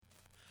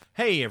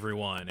Hey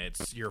everyone,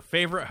 it's your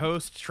favorite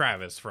host,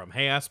 Travis, from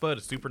Hey Aspa,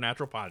 a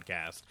Supernatural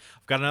podcast.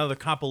 I've got another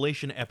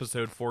compilation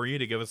episode for you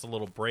to give us a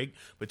little break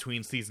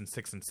between season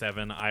 6 and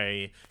 7.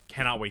 I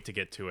cannot wait to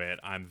get to it.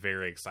 I'm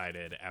very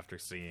excited after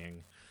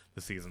seeing the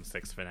season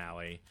 6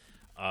 finale.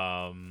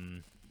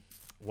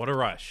 What a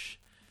rush.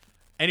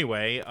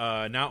 Anyway,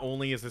 not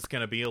only is this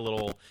going to be a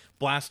little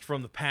blast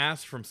from the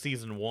past from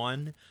season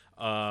 1,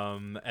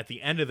 at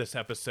the end of this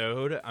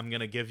episode, I'm going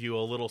to give you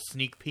a little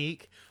sneak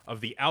peek of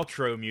the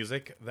outro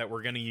music that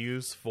we're going to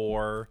use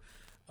for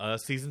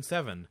season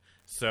 7.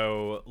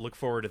 So look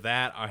forward to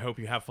that. I hope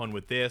you have fun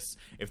with this.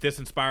 If this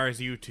inspires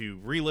you to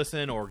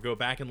re-listen or go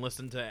back and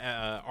listen to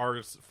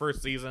our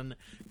first season,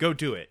 go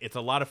do it. It's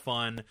a lot of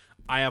fun.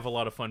 I have a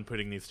lot of fun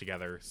putting these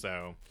together,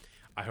 so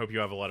I hope you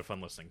have a lot of fun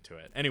listening to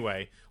it.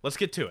 Anyway, let's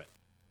get to it.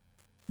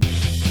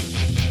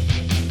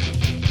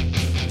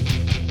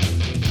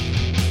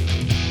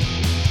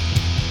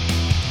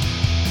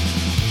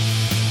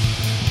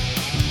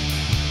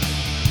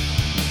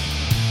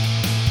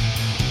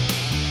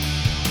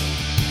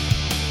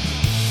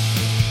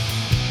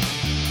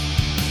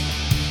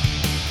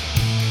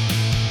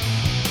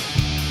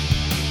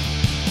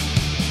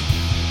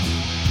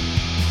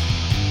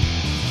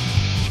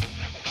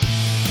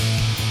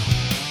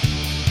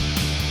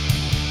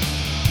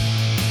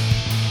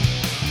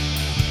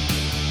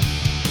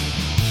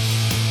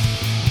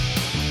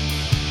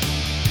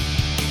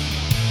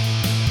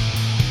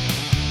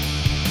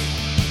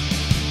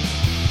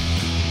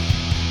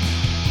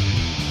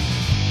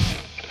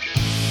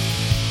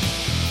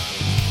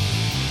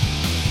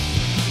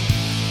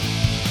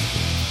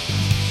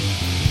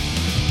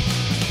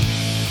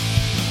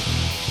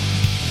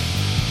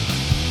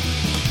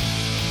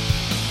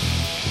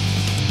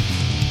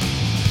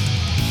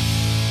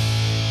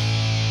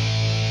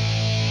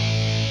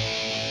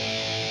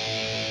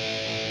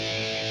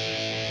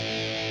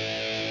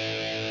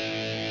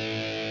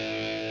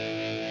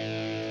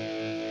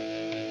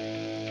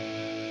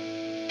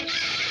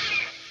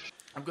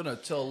 I'm going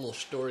to tell a little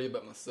story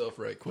about myself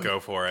right quick.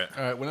 Go for it.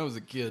 All right, when I was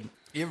a kid,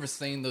 you ever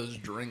seen those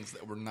drinks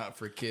that were not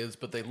for kids,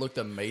 but they looked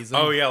amazing?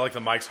 Oh, yeah, like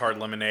the Mike's Hard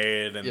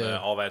Lemonade and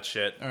all that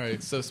shit. All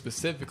right, so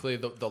specifically,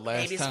 the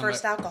last Baby's time...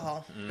 first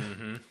alcohol.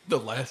 Mm-hmm. The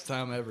last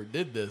time I ever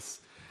did this,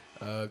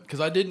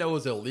 because I didn't know it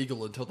was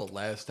illegal until the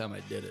last time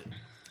I did it.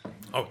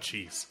 Oh,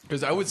 jeez.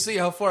 Because I would see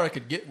how far I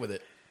could get with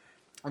it.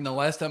 And the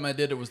last time I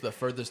did it was the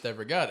furthest I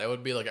ever got. I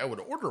would be like, I would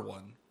order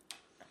one.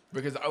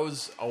 Because I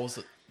was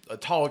a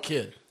tall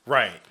kid.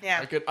 Right.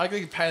 Yeah. I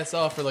could pass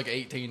off for like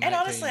 18, 19. And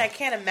honestly, I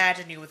can't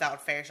imagine you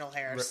without facial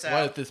hair. So.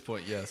 Right at this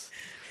point, yes.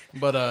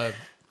 But,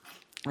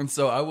 and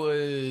so I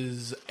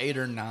was 8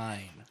 or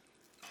 9.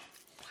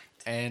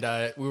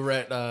 And we were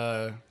at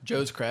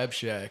Joe's Crab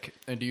Shack.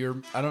 And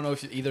I don't know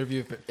if either of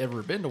you have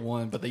ever been to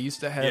one, but they used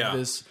to have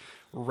this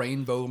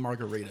rainbow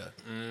margarita.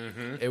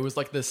 Mm-hmm. It was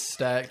like this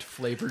stacked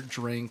flavored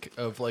drink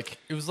of like,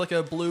 it was like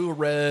a blue,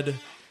 red,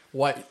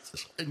 white,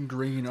 and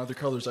green, other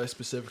colors I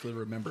specifically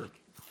remember.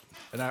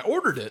 And I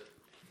ordered it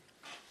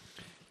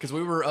because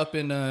we were up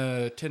in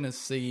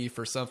Tennessee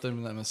for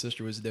something that my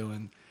sister was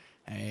doing,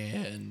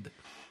 and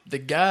the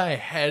guy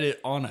had it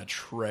on a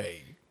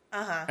tray,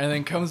 and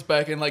then comes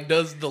back and like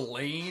does the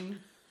lean,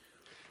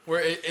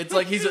 where it's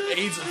like he's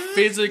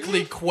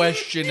physically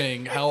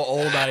questioning how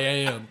old I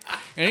am,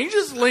 and he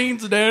just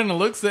leans down and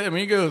looks at me.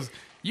 He goes,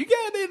 "You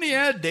got any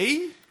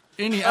ID?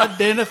 Any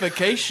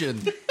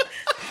identification?"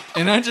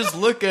 And I just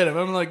look at him.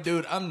 I'm like,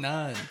 dude, I'm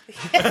 9.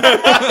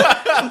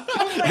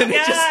 And he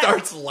just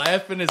starts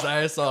laughing his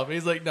ass off.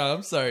 He's like, no,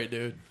 I'm sorry,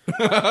 dude.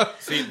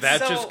 See,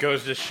 that just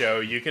goes to show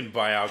you can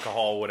buy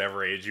alcohol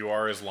whatever age you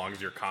are as long as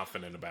you're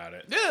confident about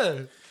it.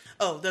 Yeah.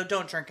 Oh, though,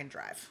 don't drink and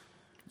drive.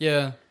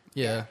 Yeah,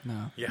 no.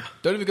 Yeah.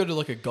 Don't even go to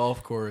like a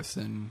golf course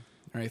or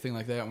anything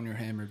like that when you're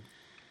hammered.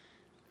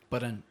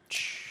 But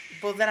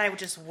Well, then I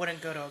just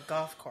wouldn't go to a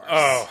golf course.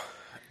 Oh,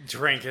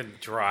 drink and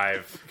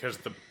drive because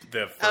the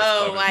first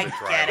Oh, club is I the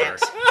get driver.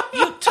 it.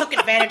 You took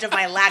advantage of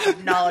my lack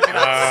of knowledge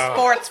about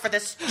sports for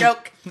this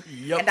joke,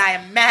 and I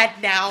am mad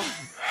now.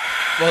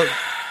 well,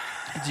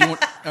 do you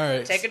want? All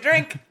right, Take a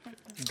drink.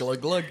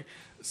 glug glug.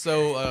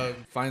 So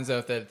finds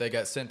out that they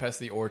got sent past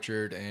the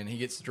orchard, and he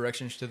gets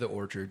directions to the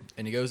orchard,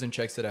 and he goes and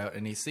checks it out,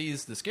 and he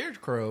sees the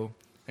scarecrow,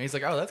 and he's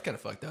like, "Oh, that's kind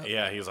of fucked up."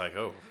 Yeah, he's like,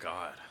 oh,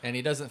 God. And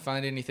he doesn't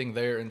find anything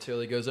there until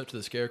he goes up to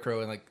the scarecrow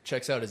and like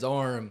checks out his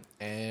arm,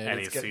 and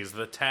he sees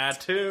the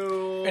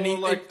tattoo, and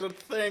the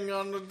thing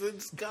on the.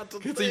 It's got the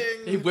thing.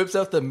 He whips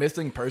out the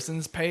missing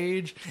persons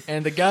page,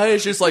 and the guy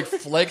is just like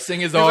flexing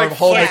his arm,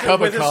 holding a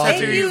cup with of his coffee.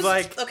 tattoo. They He's used,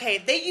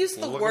 like, they used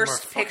the "Look at my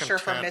worst fucking picture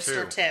from tattoo."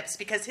 Mr. Tips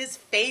because his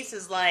face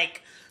is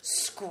like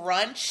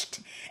scrunched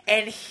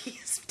and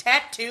his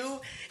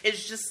tattoo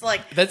is just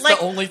like That's like,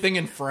 the only thing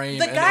in frame.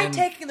 The guy and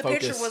taking the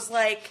focus. picture was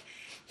like,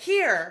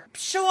 "Here,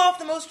 show off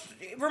the most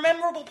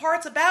memorable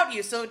parts about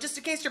you, so just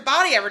in case your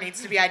body ever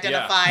needs to be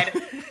identified,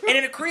 and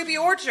in a creepy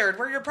orchard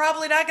where you're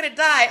probably not going to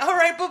die. All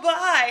right,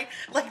 bye-bye."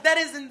 Like, that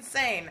is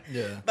insane.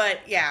 Yeah. But,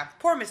 yeah,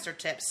 poor Mr.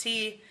 Tips.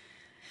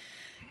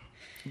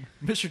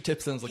 Mr.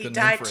 Tips sounds like He a name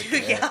died for a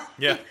too cat.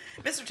 Yeah.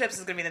 Mr. Tips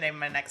is going to be the name of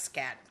my next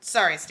cat.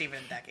 Sorry, Stephen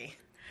and Becky.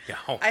 Yeah.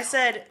 Oh, I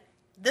said,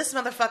 this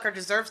motherfucker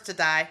deserves to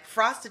die.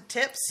 Frosted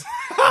Tips.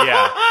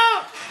 yeah.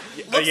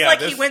 Looks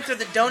like he went through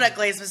the donut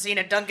glaze machine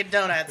at Dunkin'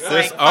 Donuts.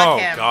 Like, fuck oh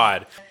him.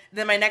 God.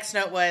 Then my next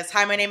note was,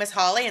 hi, my name is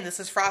Holly, and this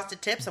is Frosted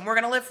Tips, and we're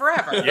going to live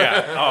forever.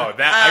 Yeah. Oh,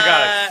 that I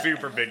got a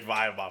super big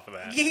vibe off of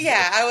that.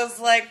 Yeah, I was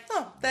like,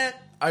 oh,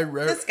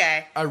 this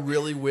guy. I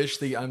really wish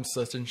the I'm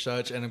such and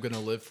such and I'm going to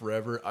live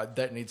forever.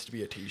 That needs to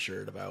be a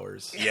t-shirt of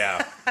ours.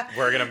 Yeah.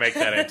 We're going to make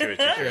that into a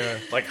t-shirt. Yeah.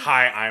 Like,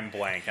 hi, I'm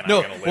blank, and No,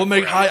 I'm going to live we'll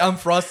make forever. hi, I'm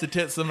Frosted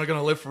Tits, and I'm going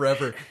to live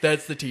forever.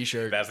 That's the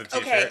t-shirt. That's a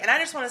t-shirt. Okay, and I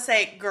just want to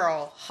say,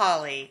 girl,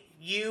 Holly,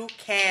 you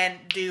can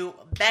do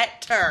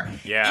better.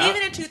 Yeah.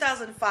 Even in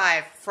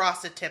 2005,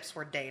 Frosted Tips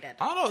were dated.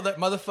 I don't know, that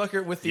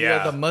motherfucker with the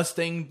Yeah. the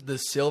Mustang, the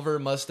silver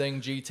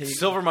Mustang GT.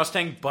 Silver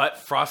Mustang, but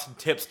Frosted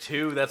Tips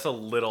too. That's a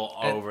little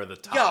over the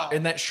top. Yo.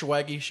 And that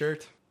swaggy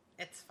shirt.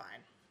 It's fine.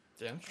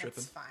 Yeah, I'm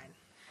stripping. It's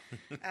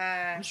fine.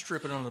 I'm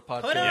stripping on the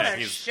podcast. Put on Yeah, a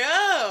he's-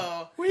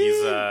 show.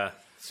 He's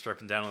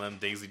stripping down on them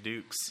Daisy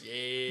Dukes.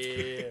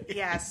 Yeah.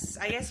 Yes,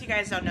 I guess you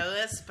guys don't know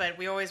this, but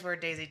we always wear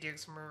Daisy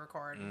Dukes when we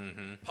record.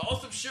 Pour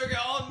some sugar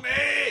on me.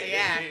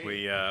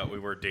 Yeah. We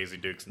wear Daisy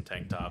Dukes and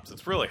tank tops.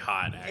 It's really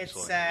hot,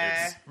 actually.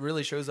 It's,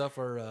 Really shows off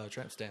our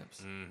tramp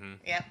stamps.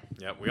 Yep.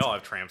 yeah, we all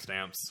have tramp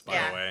stamps, by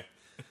Yeah. the way.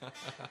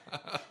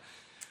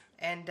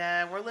 And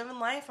we're living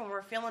life and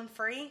we're feeling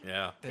free.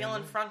 Yeah.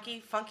 Feeling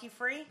funky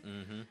free.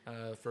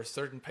 For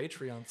certain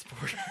Patreon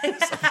supporters.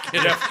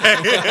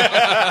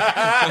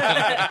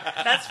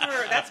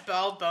 That's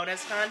all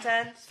bonus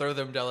content. Throw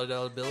them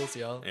dollar bills,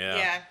 y'all.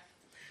 Yeah.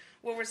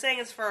 What we're saying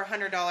is for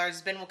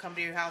 $100, Ben will come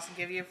to your house and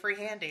give you a free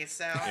handy.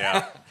 So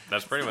Yeah.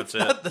 That's pretty much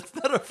it. That's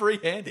not a free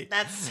handy.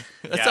 that's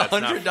That's Yeah, a it's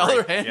not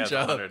 $100 free. hand Yeah, it's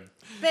job. 100.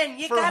 Ben.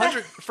 You For gotta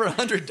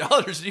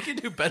 $100, you can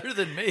do better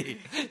than me.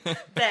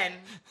 Ben.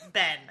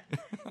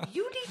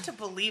 You need to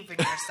believe in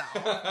yourself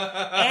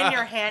and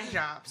your hand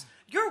jobs.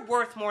 You're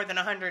worth more than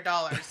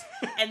 $100,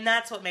 and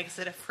that's what makes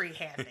it a free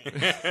handy.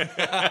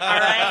 All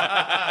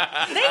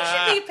right?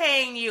 They should be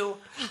paying you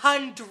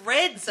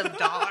hundreds of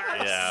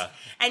dollars. Yeah.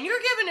 And you're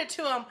giving it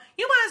to them.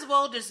 You might as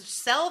well just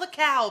sell the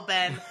cow,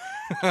 Ben,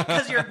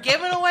 because you're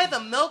giving away the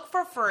milk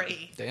for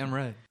free. Damn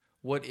right.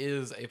 What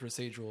is a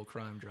procedural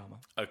crime drama?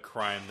 A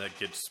crime that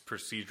gets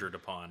procedured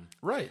upon.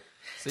 Right.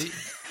 See?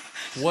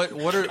 What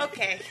are...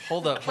 Okay.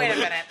 Hold up. Wait a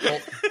hold up.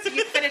 minute. So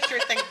you finish your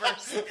thing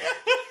first.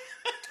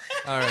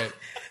 All right.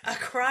 A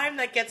crime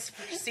that gets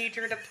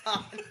procedured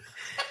upon.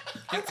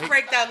 Let's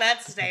break down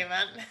that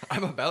statement.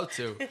 I'm about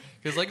to.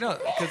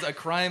 Because a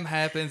crime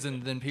happens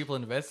and then people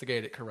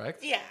investigate it,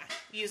 correct? Yeah,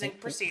 using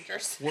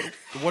procedures.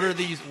 What are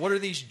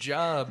these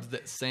jobs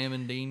that Sam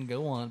and Dean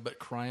go on, but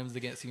crimes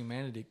against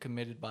humanity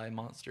committed by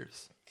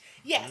monsters?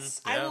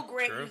 Yes, I will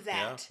grant true, you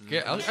that.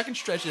 Yeah, I can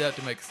stretch it out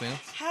to make sense.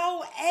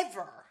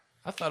 However,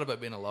 I thought about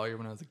being a lawyer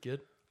when I was a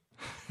kid.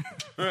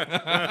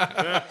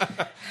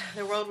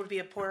 the world would be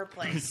a poorer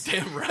place.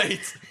 Damn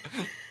right.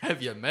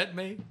 Have you met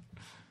me?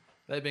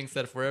 That being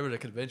said, if we're ever at a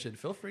convention,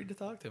 feel free to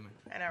talk to me.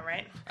 I know,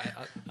 right?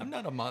 I'm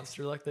not a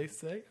monster like they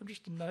say. I'm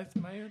just a nice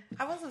man.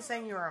 I wasn't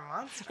saying you were a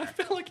monster. I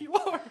feel like you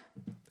are.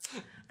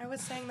 I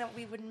was saying that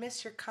we would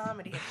miss your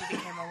comedy if you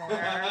became a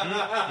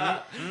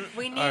lawyer.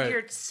 We need All right.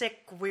 your sick,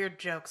 weird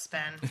jokes,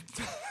 Ben.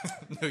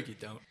 No, you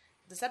don't.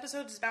 This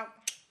episode is about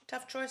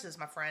tough choices,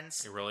 my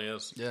friends. It really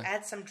is. Yeah.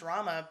 Add some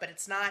drama, but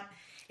it's not.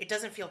 It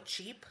doesn't feel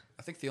cheap.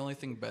 I think the only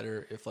thing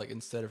better if,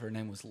 instead of her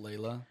name was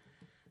Layla,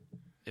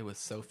 it was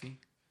Sophie.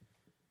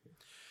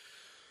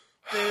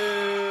 Boo.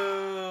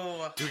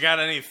 Do we got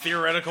any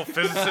theoretical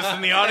physicists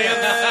in the audience?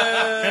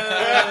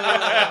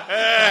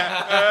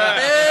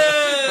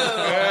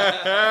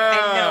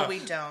 And no, we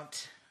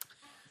don't.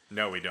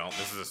 No, we don't.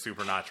 This is a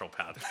supernatural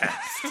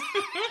podcast.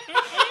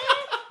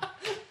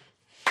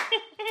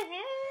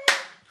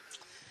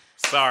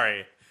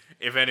 Sorry,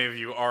 if any of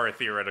you are a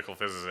theoretical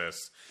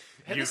physicist,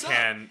 you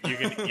can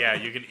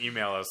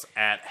email us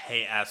at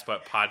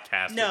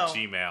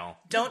heyassbuttpodcast@gmail.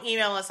 Don't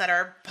email us at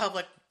our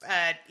public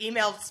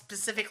email,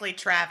 specifically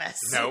Travis.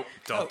 Nope,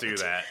 don't do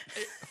that.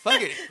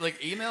 Fuck it.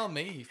 Email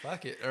me.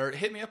 Fuck it. Or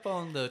hit me up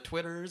on the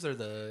Twitters or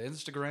the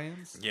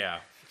Instagrams. Yeah.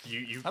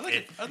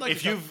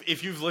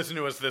 If you've listened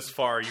to us this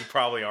far, you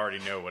probably already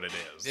know what it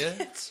is. Yeah.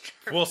 It's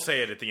true. We'll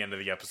say it at the end of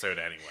the episode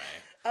anyway.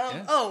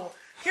 Oh,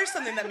 here's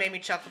something that made me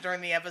chuckle during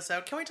the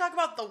episode. Can we talk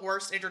about the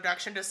worst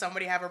introduction to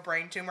somebody have a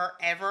brain tumor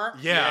ever?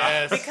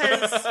 Yeah.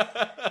 Because,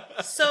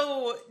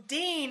 so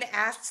Dean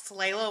asks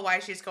Layla why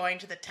she's going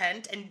to the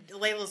tent, and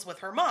Layla's with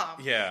her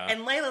mom. Yeah.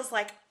 And Layla's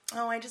like,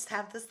 oh, I just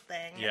have this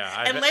thing.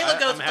 Yeah, And Layla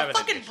goes, I'm the having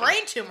fucking addiction."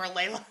 brain tumor,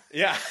 Layla.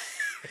 Yeah.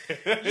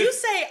 You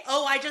say,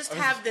 oh, I just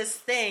have this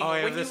thing. Oh,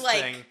 yeah, when this you,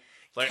 thing.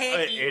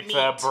 can't eat it's meat.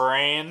 a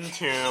brain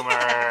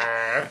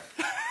tumor.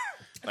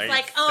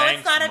 Like, oh, thanks,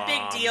 it's not a Mom.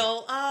 big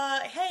deal.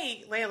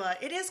 Hey, Layla,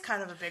 it is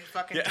kind of a big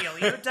fucking deal.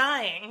 You're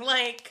dying.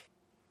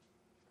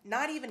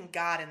 Not even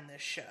God in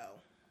this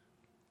show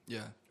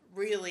Yeah.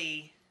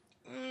 really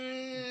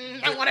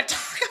I want to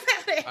talk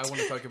about it. I want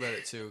to talk about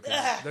it too,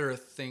 because there are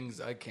things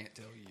I can't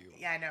tell you.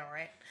 Yeah, I know,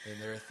 right?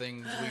 And there are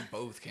things we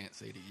both can't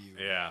say to you.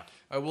 Yeah.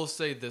 I will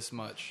say this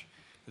much.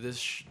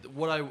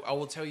 I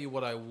will tell you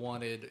what I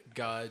wanted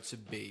God to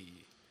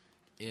be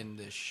in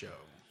this show.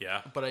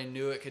 Yeah. But I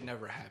knew it could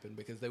never happen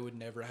because they would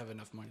never have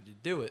enough money to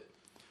do it.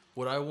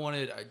 What I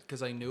wanted,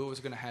 because I knew it was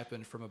going to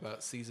happen from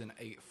about season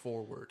 8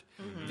 forward,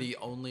 the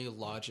only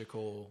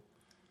logical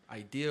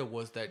idea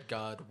was that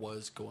God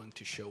was going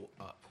to show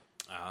up.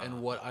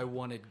 And what I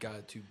wanted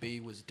God to be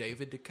was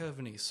David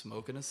Duchovny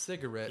smoking a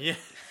cigarette,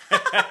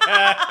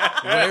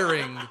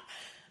 wearing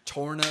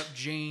torn up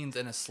jeans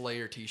and a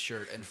Slayer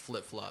t-shirt and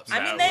flip-flops.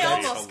 I mean, they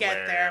almost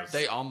get there.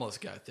 They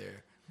almost got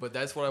there. But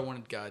that's what I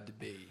wanted God to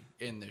be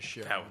in this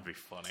show. That would be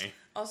funny.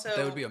 Also,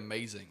 That would be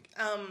amazing.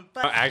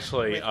 but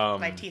Actually,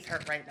 my teeth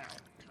hurt right now.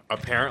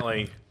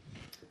 apparently,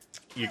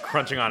 you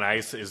crunching on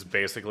ice is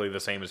basically the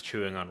same as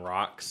chewing on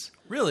rocks.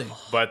 Really?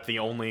 But the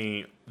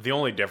only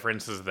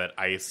difference is that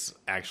ice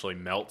actually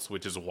melts,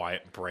 which is why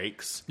it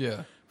breaks.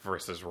 Yeah.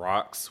 Versus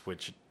rocks,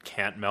 which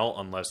can't melt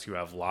unless you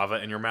have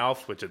lava in your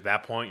mouth, which at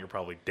that point you're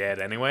probably dead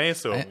anyway,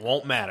 so it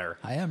won't matter.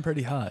 I am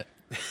pretty hot.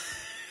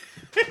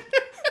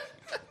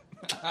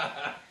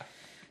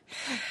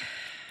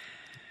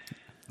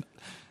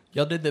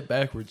 Y'all did that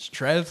backwards.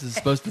 Travis is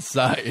supposed to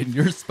sigh, and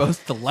you're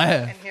supposed to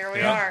laugh. And here we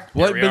are.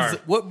 What Here we are.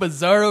 what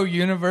bizarro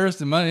universe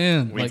am I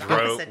in? We Like,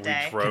 Opposite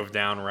day. drove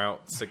down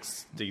Route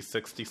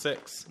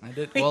 6066. I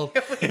did well.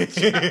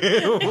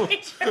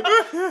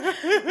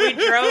 We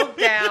drove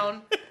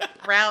down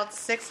Route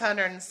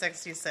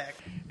 666.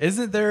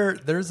 Isn't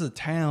there's a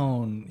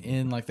town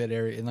in like that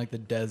area in like the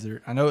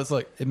desert? I know it's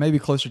like it may be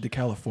closer to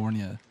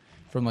California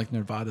from like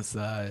Nevada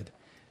side.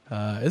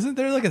 Isn't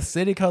there like a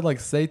city called like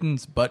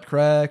Satan's Butt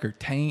Crack or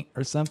Taint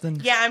or something?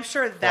 Yeah, I'm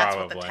sure that's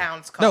what the Probably.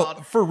 town's No,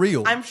 called. for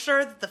real. I'm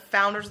sure that the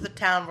founders of the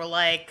town were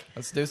like,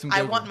 Let's do some I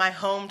Googling. want my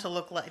home to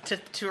look like to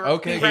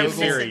Okay, be Google. reminiscent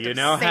Siri, you of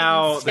know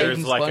how Satan's there's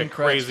Satan's like a Bun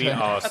Crack crazy... Town.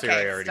 Oh, Siri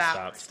Okay, already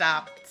stop.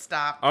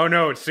 stopped. Oh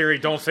no, Siri,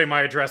 don't say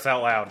my address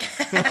out loud.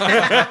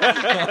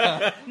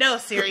 No,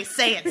 Siri,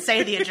 say it.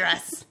 Say the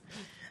address.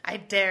 I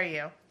dare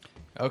you.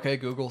 Okay,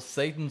 Google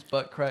Satan's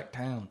Butt Crack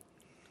Town.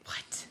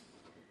 What?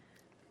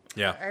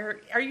 Yeah.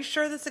 Are you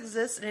sure this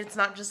exists and it's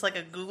not just like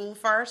a Google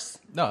farce?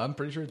 No, I'm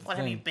pretty sure it's What,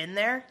 the have you thing. been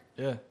there?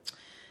 Yeah.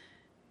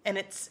 And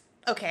it's...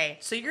 Okay,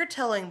 so you're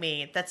telling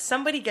me that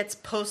somebody gets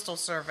postal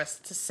service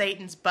to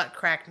Satan's Butt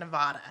Crack,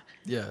 Nevada.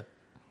 Yeah.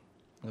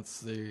 Let's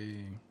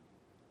see.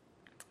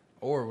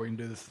 Or we can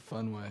do this the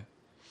fun way.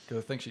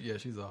 Because I think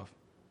she's off.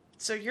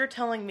 So you're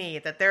telling me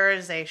that there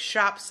is a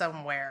shop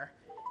somewhere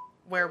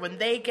where when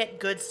they get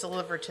goods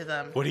delivered to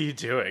them, What are you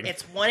doing?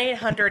 it's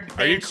 1-800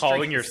 Are you Main calling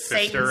Street, your sister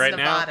Satan's, right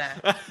now?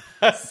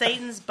 Nevada.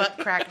 Satan's Butt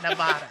Crack,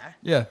 Nevada.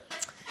 Yeah.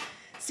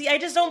 See, I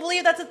just don't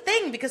believe that's a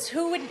thing because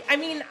who would... I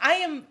mean, I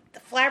am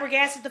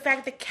flabbergasted at the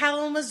fact that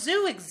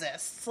Kalamazoo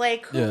exists.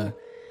 Like, who... Yeah.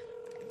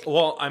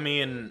 Well, I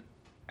mean,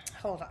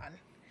 Hold on.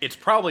 it's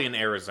probably in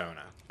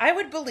Arizona. I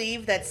would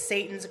believe that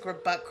Satan's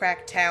Butt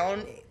Crack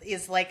Town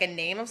is like a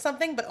name of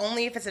something, but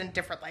only if it's in a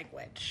different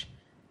language.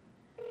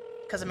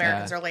 Because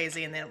Americans Nah. are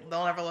lazy and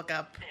they'll never look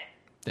up...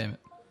 Damn it.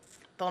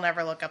 They'll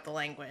never look up the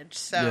language.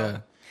 So, Yeah.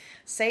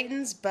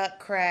 Satan's Butt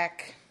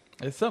Crack...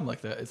 It's something like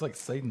that. It's like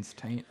Satan's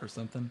Taint or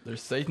something.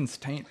 There's Satan's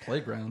Taint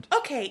Playground.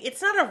 Okay,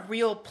 it's not a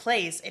real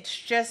place. It's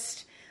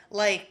just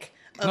like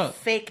a No.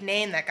 fake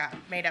name that got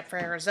made up for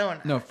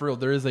Arizona. No, for real,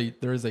 there is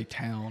a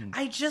town.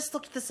 I just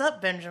looked this up,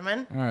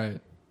 Benjamin. All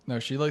right. No,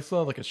 she like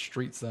saw like a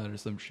street sign or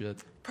some shit.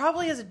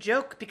 Probably as a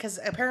joke, because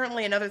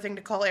apparently another thing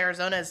to call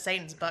Arizona is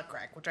Satan's Butt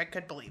Crack, which I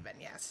could believe in,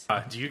 yes.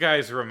 Do you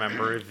guys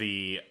remember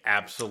the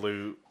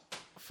absolute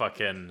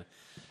fucking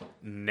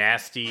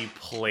nasty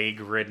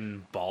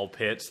plague-ridden ball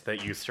pits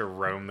that used to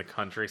roam the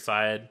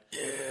countryside?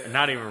 Yeah.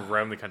 Not even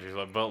roam the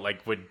countryside, but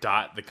like would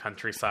dot the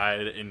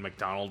countryside in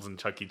McDonald's and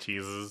Chuck E.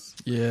 Cheese's.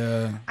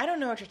 Yeah. I don't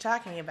know what you're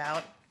talking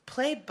about.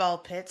 Plague ball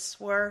pits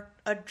were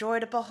a joy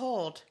to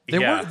behold.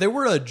 They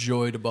were a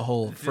joy to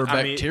behold for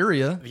I mean,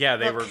 bacteria. Yeah,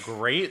 they Look, were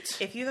great.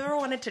 If you ever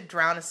wanted to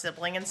drown a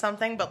sibling in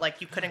something, but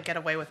like you couldn't get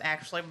away with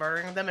actually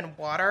murdering them in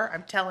water,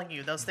 I'm telling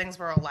you, those things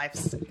were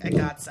a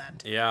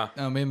godsend. Yeah.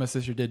 No, me and my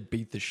sister did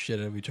beat the shit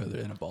out of each other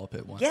in a ball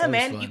pit once. Yeah, That was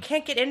man, fun. you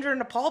can't get injured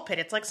in a ball pit.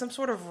 It's like some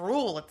sort of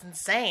rule. It's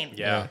insane.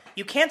 Yeah.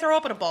 You can't throw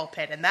up in a ball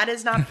pit, and that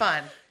is not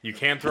fun. You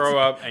can throw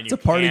up and it's a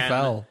party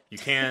foul. You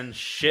can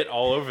shit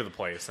all over the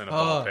place in a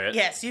ball pit.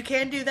 Yes, you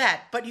can do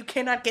that, but you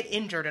cannot get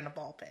injured in a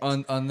ball pit.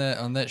 On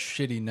that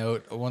shitty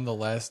note, one of the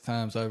last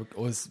times I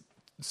was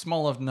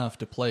small enough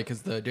to play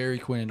because the Dairy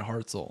Queen in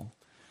Hartselle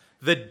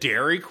The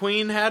Dairy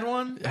Queen had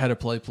one? had a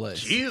play place.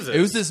 Jesus. It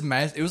was this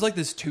it was like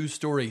this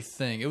 2-story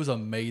thing. It was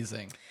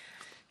amazing.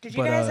 Did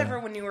you guys ever,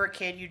 when you were a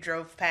kid, you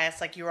drove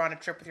past, like you were on a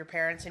trip with your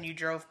parents and you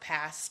drove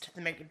past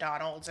the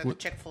McDonald's or the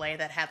Chick-fil-A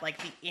that had like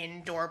the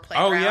indoor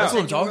playground? Oh, yeah. That's what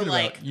I'm and you were talking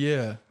like, about.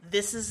 Yeah.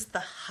 this is the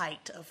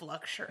height of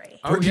luxury.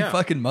 Pretty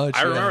fucking much.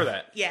 I remember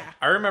that. Yeah.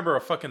 I remember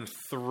a fucking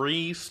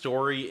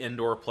 3-story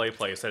indoor play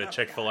place at a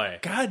Chick-fil-A.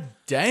 God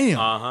damn.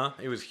 Uh-huh.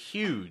 It was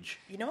huge.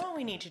 You know what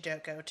we need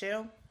to go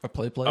to? A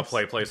play place? A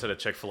play place at a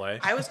Chick-fil-A.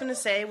 I was going to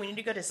say we need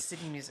to go to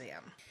City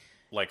Museum.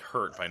 Like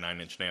Hurt by Nine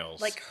Inch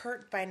Nails. Like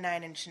Hurt by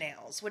Nine Inch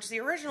Nails, which the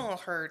original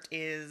Hurt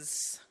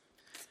is...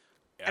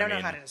 I don't know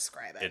how to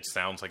describe it. It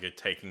sounds like a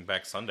Taking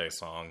Back Sunday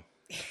song.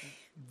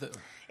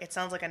 It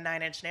sounds like a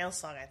Nine Inch Nails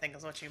song, I think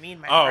is what you mean,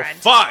 my Oh, friend.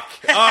 fuck!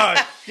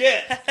 Oh,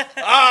 shit!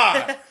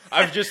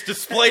 I've just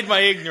displayed my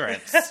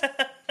ignorance.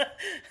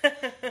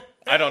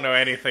 I don't know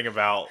anything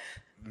about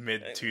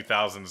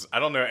mid-2000s. I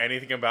don't know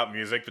anything about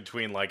music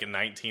between, like,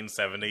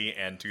 1970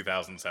 and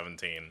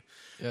 2017.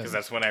 Because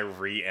that's when I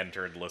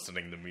re-entered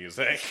listening to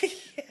music.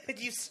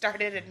 You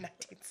started in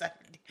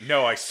 1970.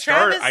 No, I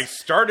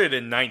started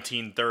in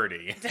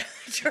 1930.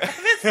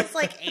 Travis is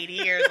like 80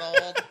 years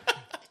old.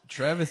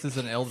 Travis is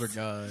an elder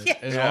god, Yeah.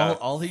 and Yeah.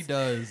 all he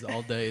does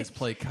all day is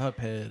play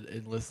Cuphead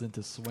and listen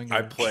to swinger.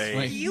 I play-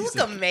 swing You look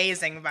music.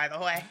 amazing, by the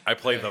way. I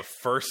play the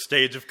first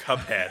stage of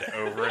Cuphead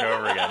over and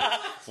over again.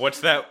 What's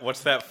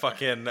that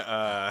fucking...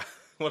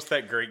 what's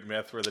that Greek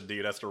myth where the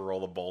dude has to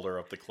roll a boulder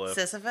up the cliff?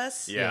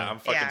 Sisyphus? Yeah, I'm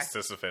fucking Yeah.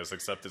 Sisyphus,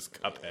 except it's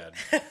Cuphead.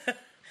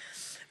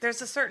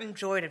 There's a certain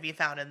joy to be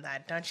found in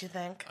that, don't you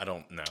think? I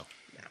don't know.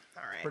 No.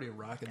 All right. Pretty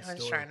rockin' I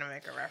was story. trying to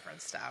make a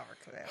reference to our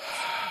community.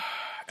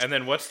 And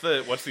then what's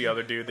the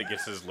other dude that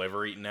gets his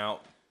liver eaten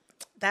out?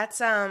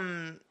 That's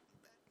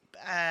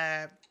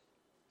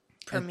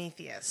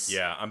Prometheus.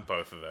 Yeah, I'm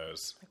both of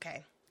those.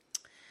 Okay.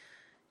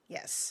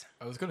 Yes.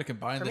 I was going to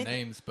combine the Prometheus.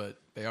 names, but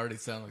they already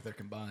sound like they're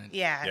combined.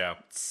 Yeah. Yeah.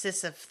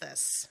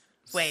 Sisyphus.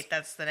 Wait,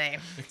 that's the name.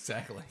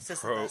 Exactly.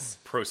 Sisyphus.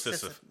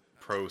 Sisyphus.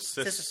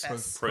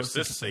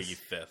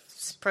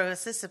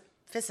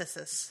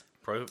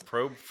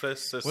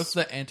 What's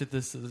the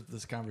antithesis of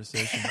this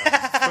conversation?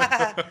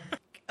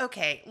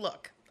 Okay,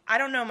 look. I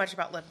don't know much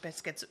about Limp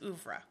Bizkit's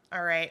oeuvre,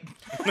 all right?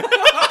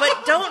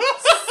 But don't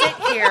sit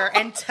here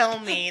and tell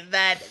me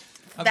that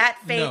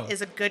Fate no.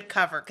 is a good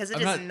cover, because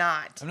it is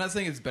not. I'm not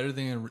saying it's better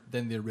than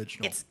the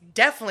original. It's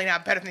definitely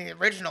not better than the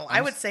original.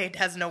 I would say it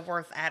has no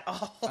worth at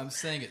all. I'm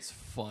saying it's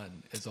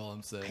fun, is all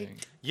I'm saying.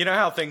 You know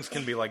how things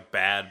can be like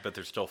bad, but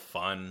they're still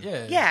fun?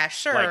 Yeah. Yeah,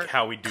 sure. Like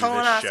how we do this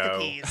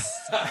Colonoscopies.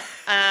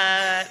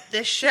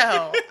 This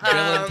show. Bill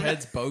and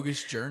Ted's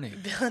Bogus Journey.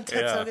 Bill and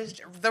Ted's Bogus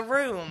The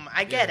Room.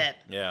 I get it.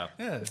 Yeah.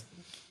 Yeah.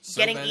 So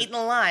Getting bad- eaten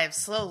alive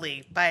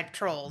slowly by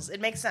trolls.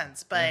 It makes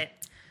sense, but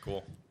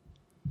Cool.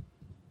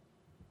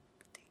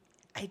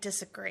 I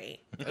disagree.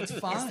 That's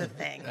fine. the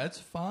thing. That's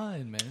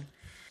fine, man.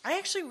 I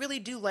actually really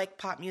do like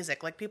pop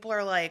music. Like, people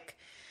are like,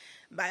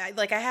 I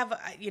have,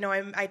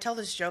 I tell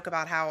this joke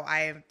about how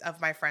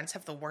of my friends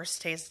have the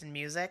worst taste in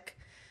music,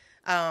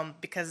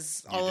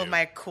 because all of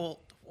my cool.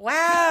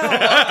 Wow.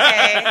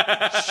 Okay.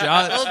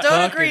 Shots. Well,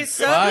 don't agree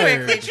so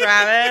fired. quickly,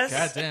 Travis.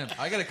 God damn.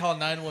 I gotta call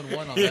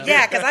 911 on that.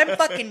 Yeah, because I'm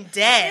fucking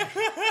dead.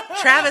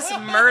 Travis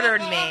murdered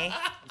me.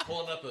 I'm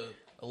pulling up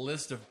a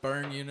list of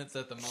burn units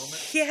at the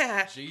moment.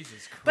 Yeah.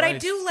 Jesus Christ. But I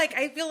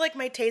feel like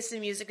my taste in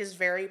music is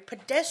very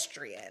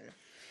pedestrian.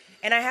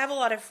 And I have a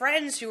lot of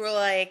friends who are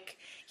like,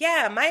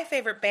 yeah, my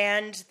favorite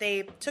band,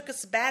 they took a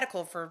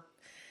sabbatical for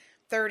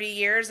 30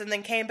 years and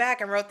then came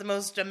back and wrote the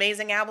most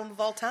amazing album of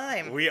all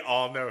time. We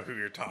all know who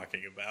you're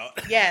talking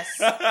about. Yes.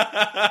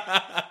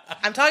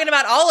 I'm talking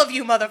about all of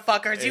you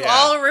motherfuckers. You Yeah.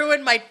 all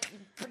ruined my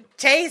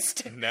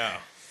taste. No.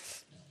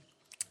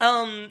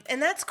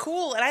 And that's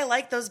cool, and I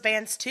like those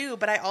bands too,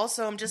 but I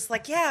also am just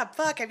like, yeah,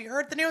 fuck, have you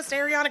heard the newest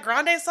Ariana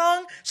Grande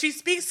song? She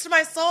speaks to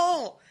my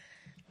soul.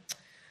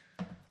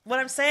 What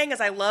I'm saying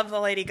is I love the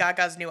Lady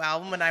Gaga's new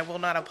album, and I will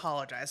not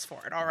apologize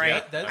for it, all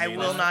right? Yeah, I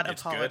will not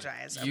it's good.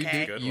 apologize, You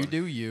okay? Good you one.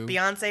 do you.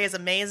 Beyonce is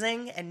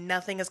amazing, and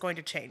nothing is going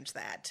to change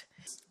that.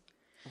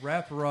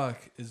 Rap rock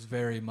is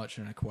very much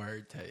an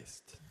acquired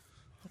taste.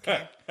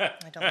 Okay?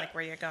 I don't like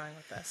where you're going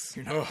with this.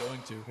 You're not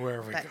going to. Where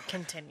are we But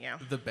continue.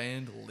 The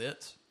band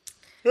Lit.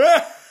 Okay.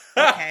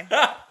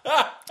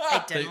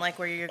 I didn't like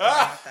where you're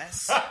going with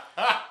this.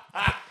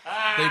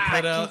 They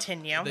put out.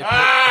 Continue.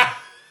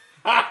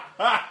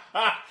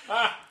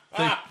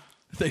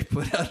 They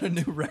put out a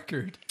new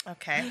record.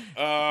 Okay.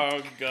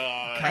 Oh,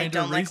 God. I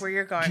don't like rec- where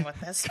you're going with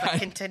this, but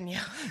continue.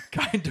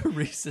 kind of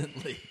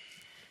recently.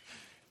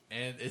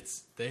 And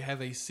they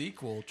have a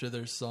sequel to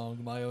their song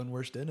My Own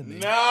Worst Enemy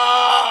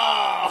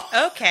No!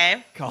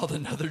 Okay. called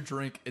Another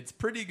Drink. It's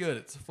pretty good.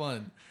 It's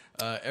fun.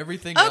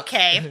 Everything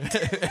Okay.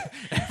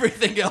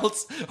 everything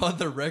else on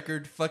the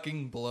record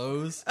fucking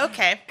blows.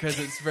 Okay. Because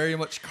it's very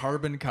much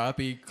carbon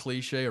copy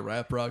cliche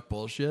rap rock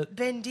bullshit.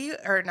 Ben,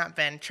 not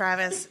Ben,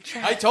 Travis.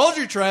 I told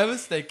you,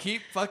 Travis. They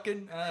keep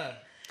fucking.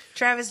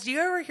 Travis, do you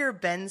ever hear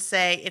Ben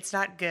say, it's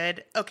not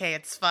good? Okay,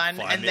 it's fun.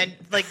 Fun. And then,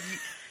 like,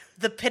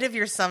 the pit of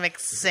your stomach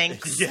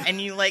sinks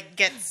and you like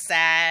get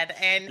sad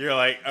and you're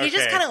like, okay, you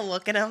just kind of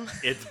look at him.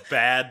 It's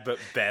bad, but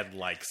Ben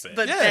likes it.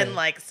 But Ben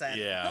likes it.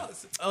 Yeah.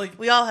 No, like,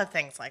 we all have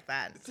things like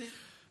that. see,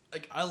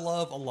 like I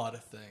love a lot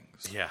of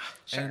things. Yeah.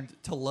 Sure.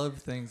 And to love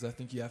things, I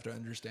think you have to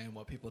understand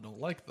why people don't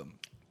like them.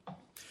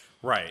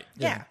 Right.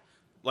 Yeah.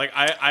 Like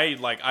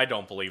I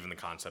don't believe in the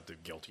concept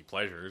of guilty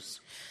pleasures.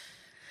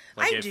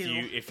 Like I if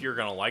do. if you're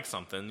gonna like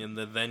something, and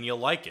then you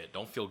like it.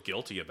 Don't feel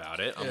guilty about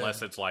it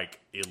unless it's like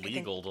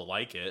illegal to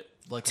like it.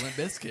 Like Limp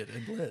Bizkit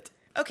and Lit.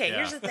 Okay, Yeah.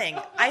 here's the thing.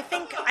 I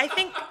think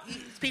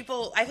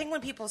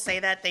when people say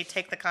that, they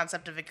take the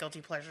concept of a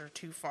guilty pleasure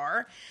too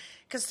far.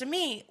 Because to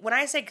me, when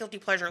I say guilty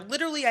pleasure,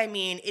 literally I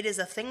mean it is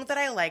a thing that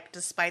I like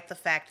despite the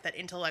fact that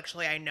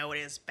intellectually I know it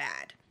is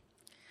bad.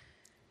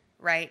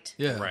 Right?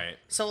 Yeah. Right.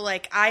 So,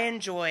 like, I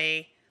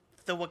enjoy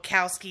the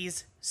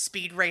Wachowskis'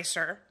 Speed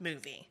Racer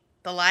movie,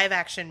 the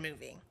live-action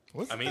movie.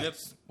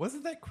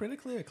 Wasn't that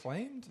critically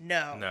acclaimed?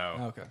 No.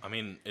 No. Okay. I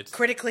mean, it's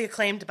Critically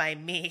acclaimed by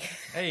me.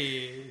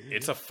 Hey.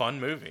 it's a fun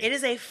movie. It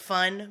is a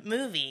fun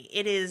movie.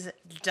 It is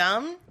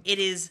dumb. It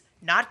is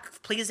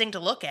not pleasing to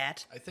look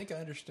at. I think I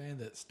understand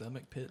that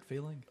stomach pit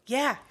feeling.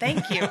 Yeah,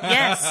 thank you.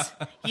 Yes,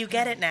 you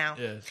get it now.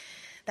 Yes.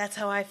 That's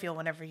how I feel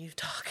whenever you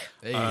talk.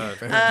 Hey,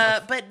 fair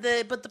enough. But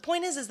the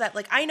point is that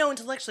like I know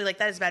intellectually like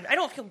that is bad. I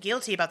don't feel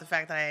guilty about the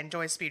fact that I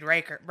enjoy Speed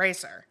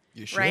Racer.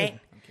 You should. Right?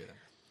 I'm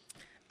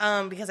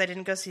kidding. Because I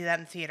didn't go see that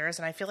in theaters,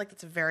 and I feel like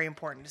that's a very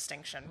important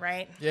distinction,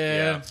 right?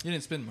 Yeah. You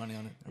didn't spend money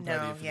on it. I'm proud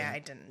No, of you for yeah, that. I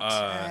didn't.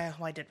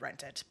 Well, I did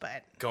rent it,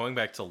 but Going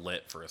back to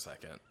Lit for a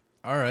second.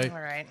 All right. all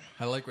right.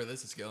 I like where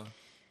this is going.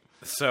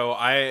 So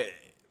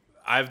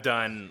I've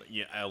done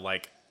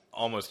like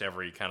almost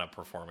every kind of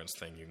performance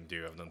thing you can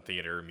do. I've done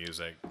theater,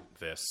 music,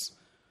 this,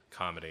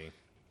 comedy,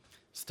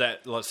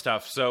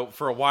 stuff. So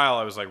for a while,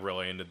 I was like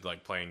really into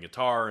like playing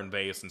guitar and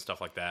bass and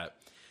stuff like that.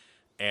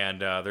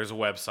 And there's a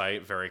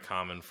website very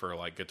common for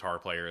like guitar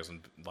players and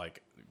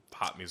like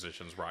pop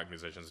musicians, rock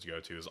musicians to go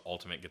to is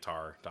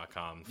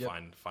ultimateguitar.com. Yep.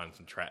 Find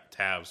some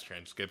tabs,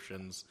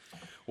 transcriptions,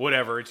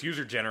 whatever. It's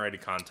user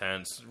generated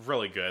content. It's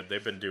really good.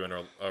 They've been doing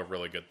a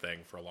really good thing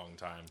for a long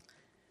time.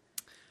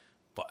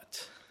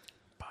 But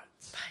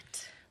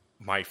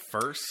my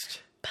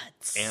first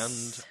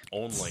and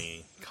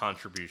only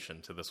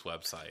contribution to this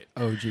website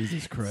Oh,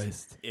 Jesus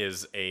Christ.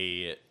 is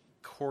a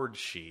chord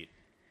sheet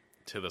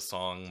to the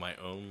song My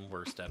Own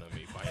Worst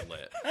Enemy by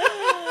Lit.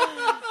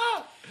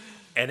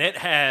 And it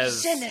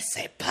has Je ne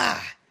sais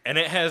pas. and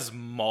it has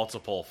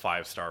multiple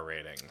 5-star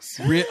ratings.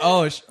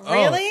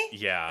 Really?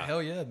 Yeah.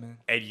 Hell yeah, man.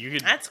 And you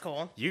That's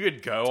cool.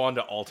 could go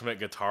onto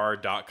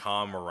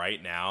ultimateguitar.com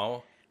right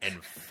now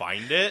and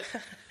find it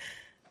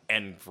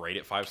and rate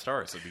it 5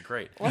 stars. It'd be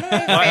great. One of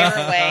my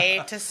favorite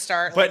way to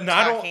start But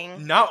like,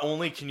 talking. not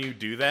only can you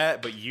do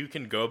that, but you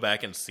can go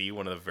back and see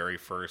one of the very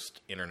first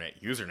internet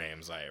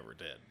usernames I ever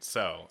did.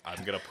 So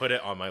I'm going to put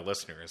it on my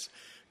listeners.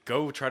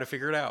 Go try to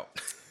figure it out.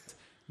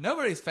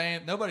 Nobody's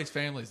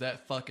family is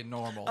that fucking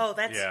normal. Oh,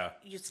 that's Yeah.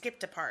 you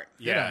skipped a part.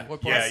 Yeah.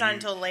 What part? That's not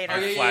until later.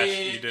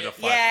 You did a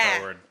flash Yeah,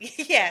 forward.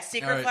 yeah.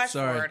 Secret All right, flash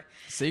sorry. forward.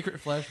 Secret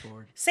flash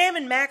forward. Sam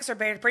and Max are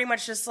pretty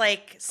much just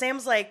like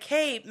Sam's like,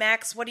 "Hey,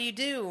 Max, what do you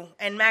do?"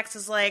 And Max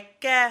is like,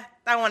 "Yeah,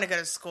 I want to go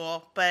to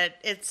school, but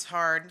it's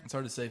hard." It's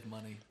hard to save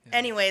money. Yeah.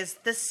 Anyways,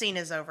 this scene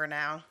is over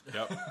now.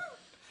 Yep.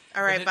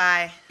 All right, then-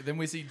 bye. Then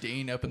we see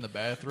Dean up in the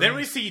bathroom. Then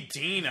we see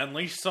Dean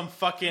unleash some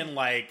fucking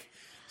like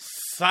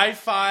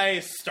sci-fi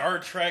Star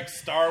Trek,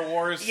 Star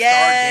Wars,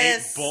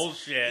 Yes. Stargate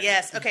bullshit.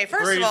 Yes. Okay. Where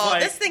First of he's all,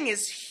 like- this thing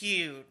is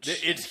huge.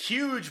 It's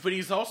huge, but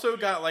he's also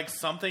got like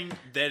something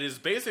that is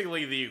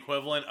basically the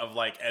equivalent of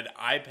like an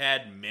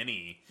iPad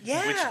Mini,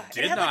 Yeah, which it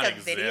did had, not like, a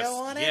exist. video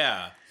on it.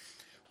 Yeah,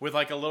 with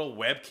like a little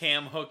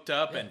webcam hooked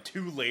up and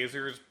 2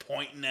 lasers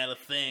pointing at a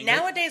thing.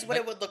 Nowadays, what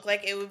it would look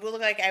like, look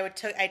like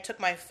I took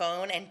my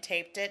phone and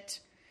taped it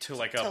to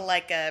like to a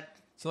like a.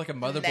 So like a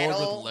motherboard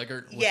metal-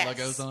 with Yes.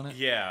 Legos on it.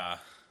 yeah.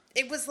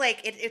 It was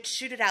like it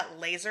shooted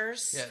out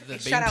lasers. Yeah, the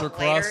It shot beams out were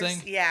crossing.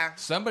 lasers. Yeah.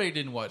 Somebody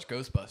didn't watch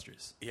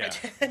Ghostbusters. Yeah.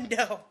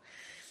 No,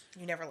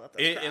 you never let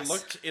those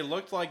cross. It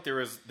looked like there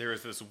was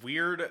this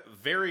weird,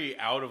 very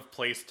out of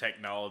place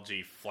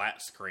technology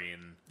flat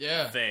screen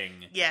thing.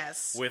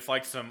 Yes. With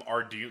like some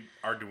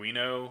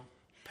Arduino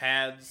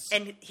pads.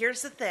 And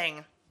here's the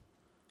thing.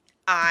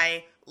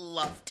 I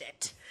loved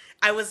it.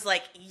 I was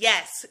like,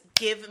 yes,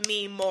 give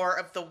me more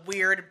of the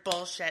weird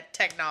bullshit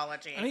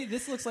technology. I mean,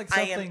 this looks like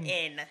I am something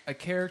in. a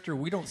character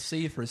we don't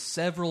see for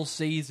several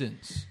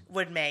seasons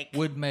would make.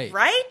 right?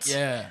 Right?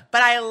 Yeah,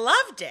 But I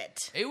loved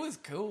it. it was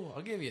cool.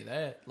 I'll give you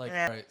that. Like,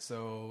 Yeah. all right,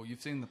 so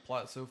you've seen the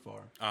plot so far.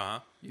 Uh-huh.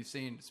 You've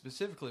seen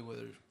specifically what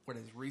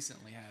has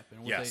recently happened.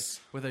 With Yes.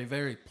 with a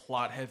very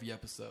plot heavy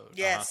episode.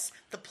 Yes.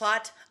 The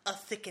plot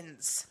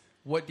thickens.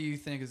 What do you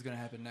think is going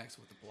to happen next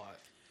with the plot?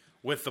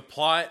 With the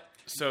plot,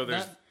 so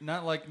there's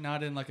Not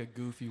in like a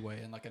goofy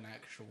way, in like an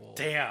actual.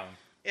 damn.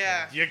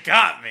 Yeah. You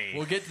got me.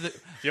 We'll get to the.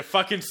 You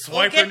fucking We'll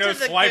swiper get no to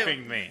the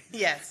swiping goo. me.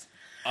 Yes.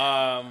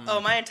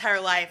 Oh, my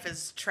entire life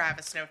is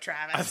Travis, no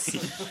Travis.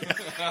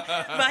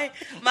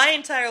 my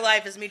entire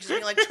life is me just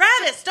being like,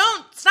 Travis,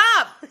 don't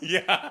stop.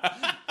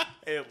 Yeah.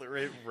 It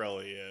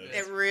really is.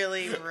 It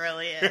really,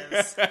 really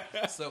is.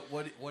 So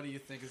what do you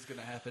think is going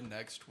to happen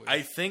next?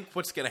 I think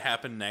what's going to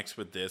happen next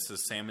with this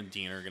is Sam and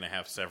Dean are going to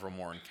have several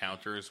more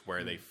encounters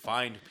where they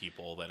find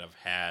people that have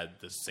had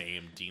the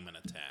same demon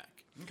attack.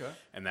 Okay.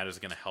 And that is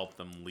going to help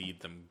them lead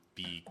them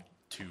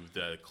to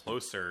the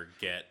closer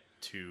get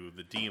to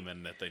the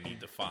demon that they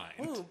need to find.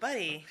 Ooh,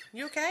 buddy,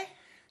 you okay?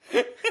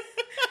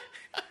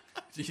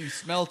 You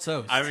smell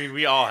toast. I mean,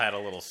 we all had a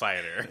little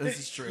cider. This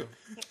is true.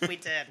 We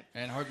did.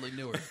 And hardly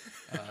knew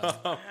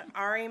her.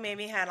 Ari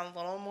maybe had a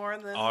little more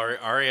than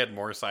Ari had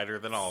more cider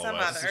than all some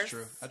of us. others. This is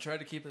true. I tried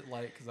to keep it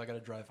light because I got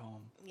to drive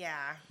home.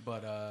 Yeah.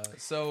 But,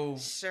 so...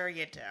 Sure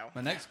you do.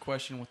 My next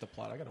question with the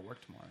plot... I got to work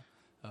tomorrow.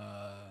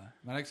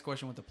 My next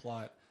question with the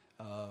plot...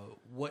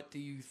 what do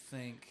you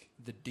think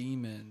the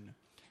demon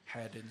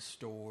had in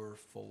store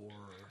for...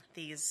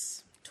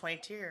 These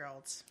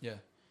 22-year-olds. Yeah.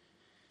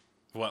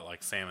 What,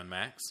 like Sam and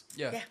Max?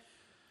 Yeah. Yeah.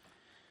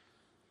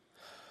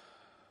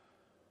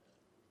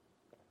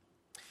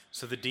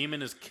 So the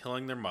demon is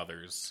killing their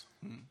mothers.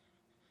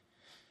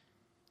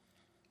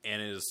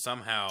 And is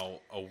somehow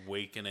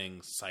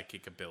awakening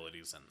psychic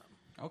abilities in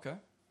them. Okay.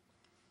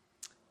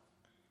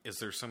 Is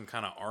there some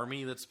kind of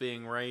army that's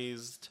being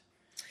raised?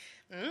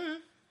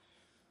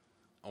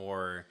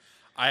 Or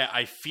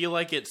I feel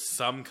like it's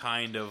some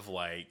kind of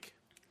like,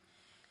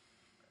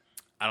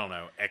 I don't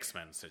know,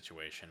 X-Men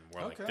situation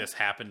where like this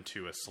happened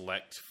to a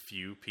select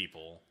few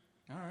people.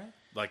 All right.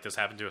 Like this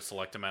happened to a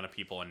select amount of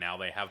people, and now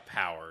they have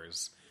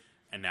powers,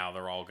 and now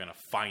they're all gonna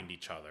find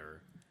each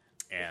other,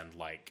 and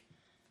like,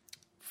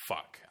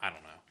 fuck, I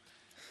don't know.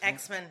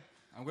 X-Men.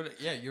 I'm gonna.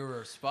 Yeah, you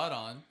were spot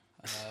on.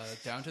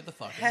 Down to the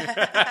fucking.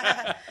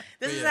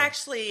 This is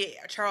actually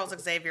Charles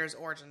Xavier's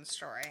origin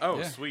story. Oh,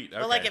 Yeah. sweet.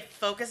 Okay. But like it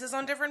focuses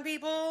on different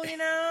people, you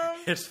know?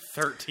 It's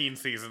 13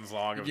 seasons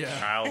long of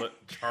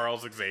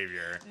Charles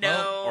Xavier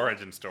No.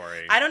 origin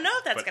story. I don't know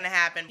if that's But- going to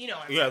happen. You know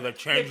what I'm Yeah,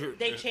 saying?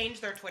 They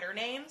changed their Twitter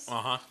names.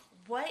 Uh-huh.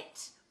 What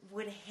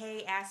would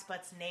Hey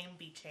Assbutt's name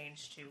be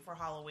changed to for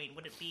Halloween?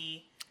 Would it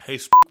be... Hey,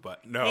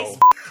 but no.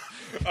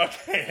 Hey,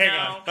 Okay, hang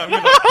No. on.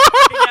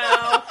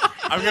 No.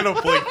 I'm gonna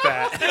bleep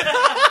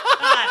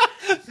that.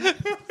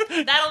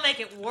 That'll make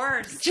it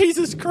worse.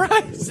 Jesus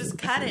Christ! Just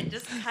cut it.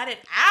 Just cut it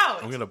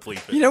out. I'm gonna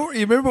bleep it. You know,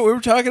 you remember what we were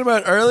talking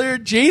about earlier?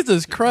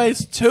 Jesus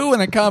Christ, 2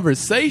 in a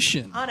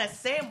conversation. On a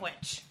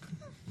sandwich.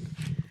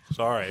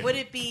 Sorry. Would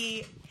it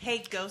be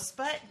Hey Ghost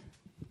Butt?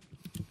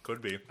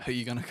 Could be. Who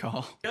you gonna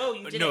call? No,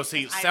 you didn't. No,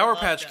 see, I Sour love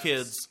Patch those.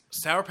 Kids.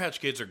 Sour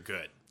Patch Kids are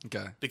good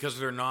Okay. because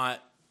they're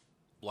not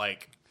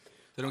like.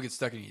 They don't get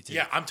stuck in your teeth.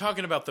 Yeah, I'm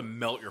talking about the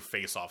melt your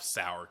face off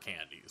sour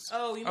candies.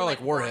 Oh, you mean Oh, like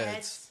like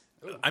Warheads.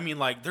 I mean,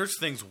 like, there's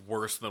things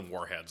worse than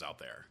Warheads out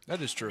there.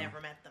 That is true.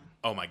 Never met them.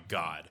 Oh my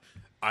god.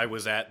 I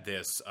was at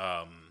this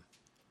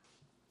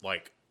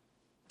like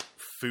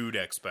food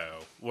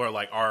expo where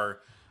like our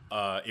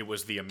it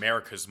was the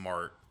America's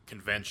Mart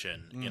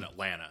convention in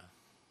Atlanta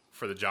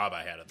for the job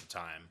I had at the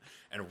time.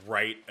 And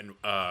right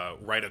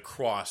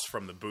across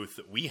from the booth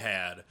that we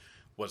had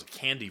was a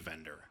candy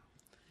vendor.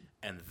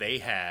 And they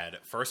had,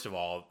 first of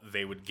all,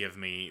 they would give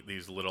me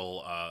these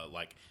little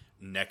like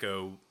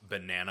Necco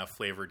banana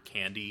flavored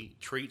candy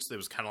treats. That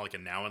was kind of like a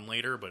Now and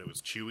Later, but it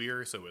was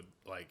chewier, so it would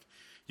like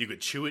you could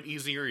chew it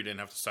easier. You didn't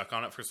have to suck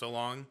on it for so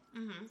long.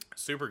 Mm-hmm.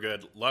 Super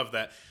good. Love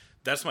that.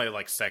 That's my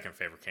like second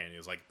favorite candy.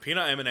 Is like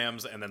peanut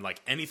M&Ms and then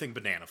like anything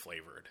banana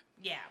flavored.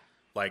 Yeah.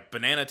 Like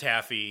banana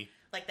taffy.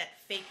 Like that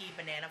fakey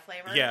banana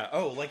flavor. Yeah.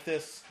 Oh, like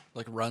this.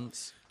 Like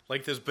runts.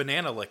 Like this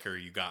banana liquor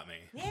you got me.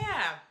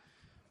 Yeah.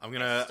 I'm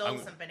gonna Stole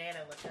some banana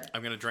liquor.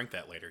 I'm gonna drink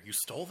that later. You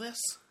stole this?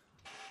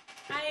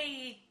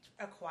 I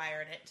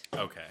acquired it.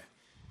 Okay.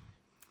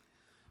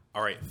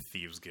 All right,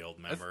 Thieves Guild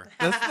member.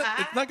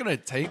 It's not going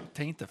to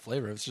taint the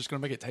flavor. It's just going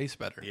to make it taste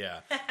better. Yeah,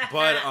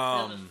 but It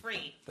was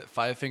free. That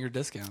 5-finger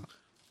discount.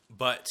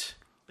 Boop,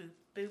 boop,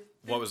 boop.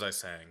 what was I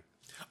saying?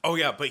 Oh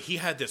yeah, but he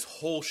had this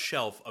whole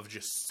shelf of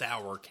just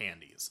sour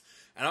candies,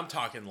 and I'm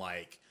talking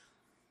like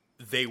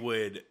they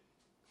would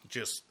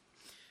just,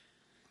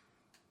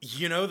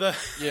 you know the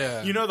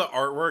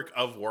artwork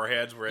of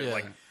Warheads where it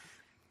like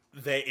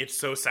it's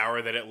so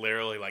sour that it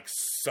literally like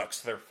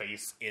sucks their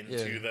face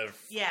into the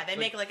Yeah, they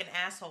make like an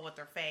asshole with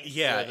their face.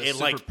 yeah they're it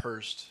super like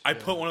pursed. I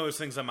put one of those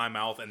things in my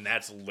mouth, and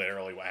that's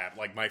literally what happened.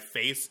 Like my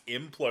face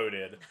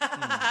imploded,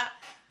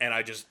 and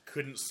I just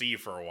couldn't see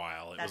for a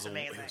while. That's It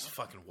amazing. was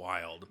fucking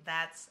wild.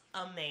 That's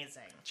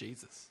amazing.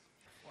 Jesus.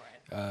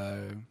 For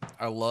it.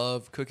 I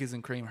love cookies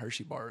and cream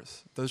Hershey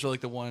bars. Those are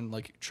like the one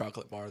like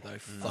chocolate bar that I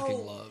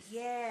fucking love.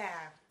 Yeah.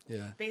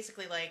 Yeah.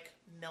 Basically like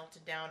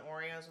melted down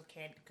Oreos with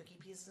candy cookie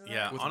pieces in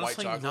Yeah, With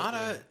honestly, white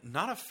chocolate,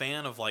 not a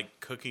fan of like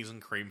cookies and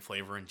cream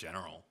flavor in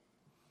general.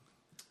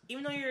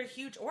 Even though you're a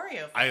huge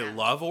Oreo fan. I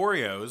love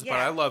Oreos, but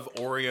Yeah. I love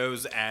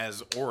Oreos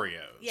as Oreos.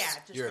 Yeah,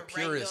 just You're the a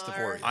purist of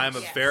regular-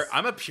 Oreos.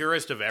 I'm a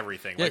purist of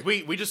everything. Yeah.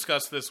 Like we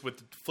discussed this with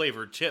the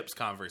flavored chips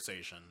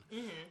conversation.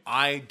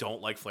 I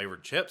don't like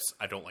flavored chips.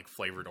 I don't like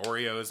flavored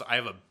Oreos. I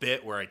have a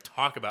bit where I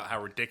talk about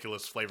how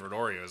ridiculous flavored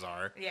Oreos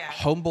are. Yeah.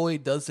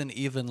 Homeboy doesn't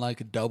even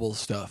like double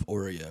stuff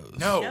Oreos.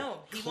 No,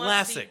 he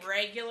classic, wants the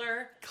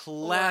regular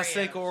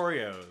classic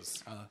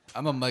Oreos. Oreos.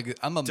 I'm a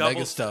Double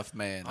mega stuff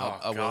man. Oh,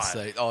 I will God.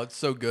 say. Oh, it's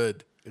so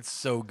good. It's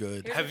so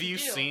good. Here's Have what you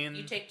do. seen-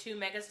 You take 2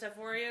 Mega Stuff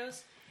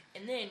Oreos,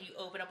 and then you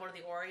open up one of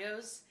the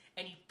Oreos,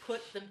 and you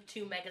put them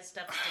 2 Mega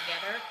Stuffs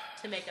together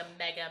to make a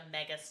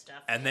Mega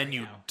Stuff And then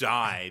you Oreo.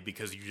 die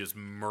because you just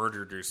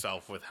murdered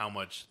yourself with how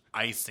much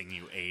icing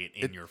you ate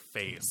in your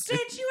face.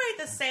 Bitch, you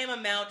ate the same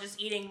amount just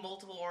eating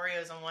multiple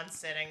Oreos in one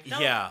sitting.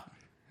 Don't- Yeah,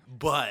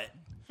 but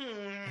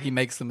He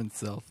makes them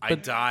himself. I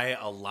die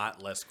a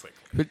lot less quickly.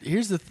 But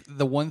here's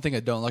the one thing I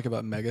don't like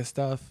about Mega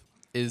Stuff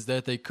is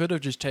that they could have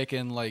just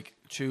taken like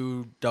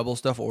 2 double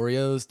stuff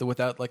Oreos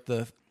without like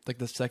the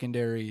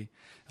secondary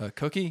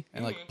cookie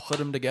and like put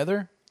them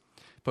together.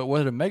 But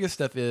what a Mega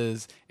Stuff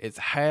is, it's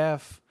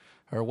half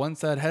or one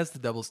side has the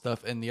double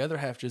stuff and the other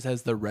half just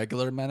has the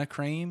regular amount of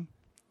cream.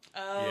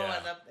 Oh, Yeah.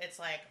 and it's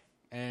like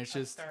And it's a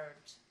just third.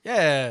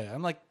 yeah.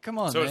 I'm like, come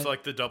on, So man. it's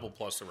like the double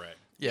plus array.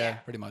 yeah, Yeah.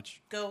 pretty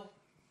much. Go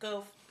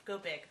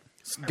big.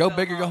 Or Go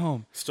big or go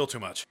home. Still too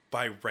much.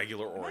 Buy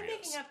regular Am I Oreos.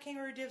 making up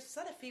kangaroo dips? Is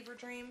that a fever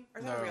dream? Or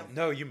is that real?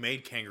 No, you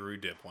made kangaroo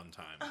dip one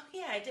time. Oh,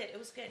 yeah, I did. It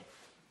was good.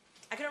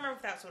 I can't remember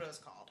if that's what it was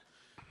called.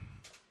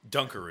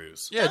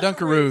 Dunkaroos. Yeah,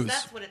 Dunkaroos.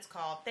 That's what it's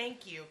called.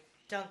 Thank you.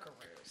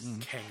 Dunkaroos.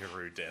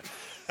 Kangaroo dip.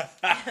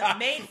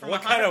 Made from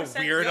What kind of 100%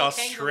 weird real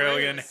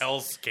Australian kangaroos.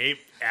 hellscape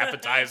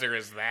appetizer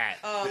is that?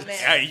 Oh, man.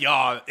 Hey,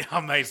 y'all,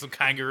 I'll make some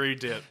kangaroo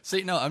dip.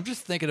 See, no, I'm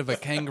just thinking of a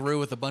kangaroo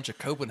with a bunch of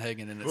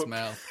Copenhagen in its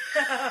mouth.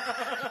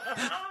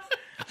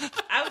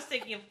 I was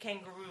thinking of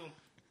kangaroo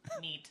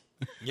meat.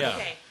 Yeah.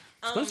 Okay.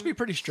 Supposed to be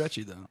pretty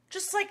stretchy though.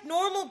 Just like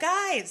normal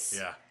guys.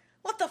 Yeah.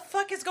 What the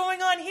fuck is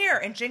going on here?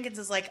 And Jenkins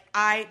is like,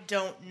 I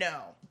don't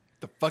know.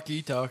 The fuck are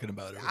you talking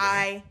about over there?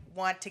 I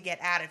want to get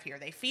out of here.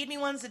 They feed me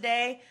once a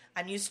day.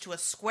 I'm used to a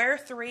square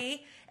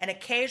 3 and a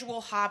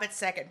casual Hobbit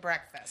second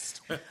breakfast.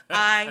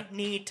 I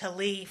need to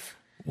leave.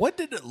 What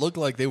did it look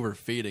like they were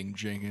feeding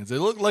Jenkins? It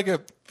looked like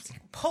a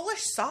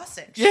Polish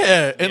sausage.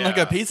 yeah, and like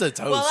Yeah. a piece of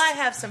toast. Well, I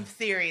have some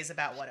theories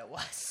about what it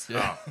was.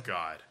 Oh,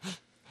 God.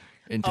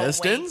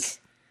 Intestines?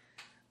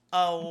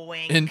 Oh,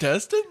 wink.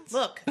 Intestines?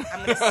 Look,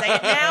 I'm going to say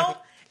it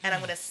now, and I'm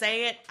going to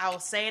say it. I will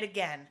say it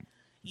again.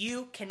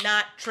 You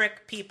cannot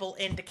trick people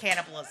into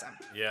cannibalism.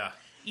 Yeah.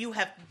 You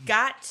have a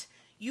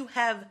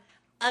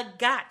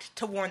got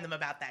to warn them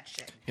about that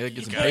shit. Yeah, get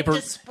You some can't paper-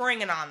 just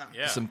spring it on them.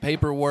 Yeah. Some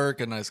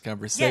paperwork, a nice Yeah,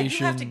 conversation.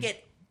 you have to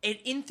get an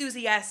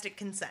enthusiastic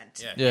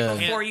consent Yeah.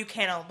 before you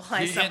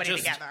cannibalize somebody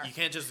together. You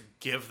can't just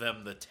give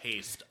them the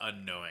taste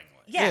unknowingly.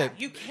 Yeah, Yeah.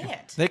 you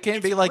can't. They can't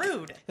It's be like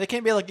rude. they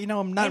can't be like,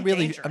 I'm not And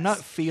really dangerous. I'm not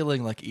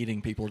feeling like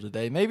eating people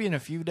today. Maybe in a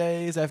few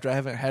days after I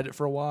haven't had it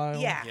for a while.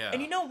 Yeah. Yeah.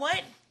 And you know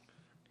what?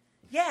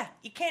 Yeah,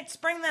 you can't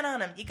spring that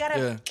on them. You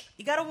gotta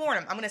warn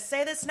them. I'm gonna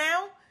say this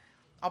now.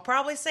 I'll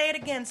probably say it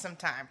again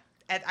sometime.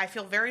 And I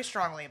feel very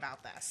strongly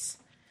about this.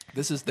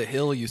 This is the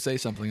hill you say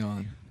something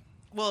on.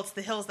 Well, it's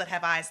the hills that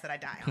have eyes that I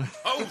die on.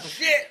 Oh,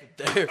 shit!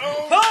 There.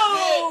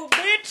 Oh,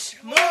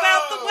 bitch! Move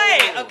out the way.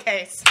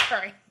 Okay,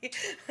 sorry.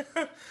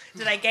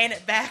 Did I gain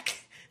it back?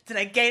 Did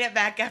I gain it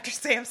back after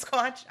Sam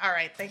Squatch? All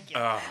right, thank you.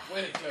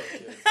 Way to go,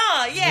 kid.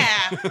 Oh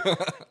yeah,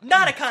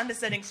 not a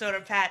condescending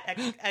shoulder pat.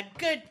 A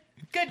good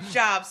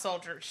job,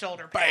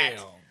 shoulder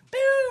pat.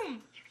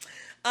 Bam.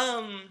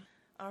 Boom.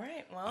 All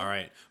right. Well. All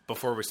right.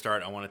 Before we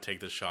start, I want to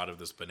take this shot of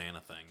this banana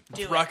thing.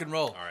 Do it. Rock and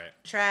roll. All right.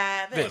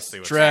 Travis. Let's see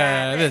what's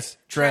Travis.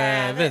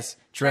 Travis.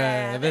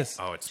 Travis.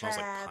 Oh, it smells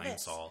like pine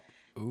Travis. salt.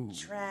 Ooh.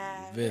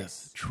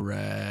 Travis.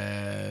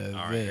 Travis.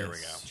 All right, here we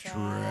go.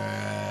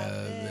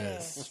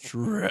 Travis.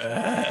 All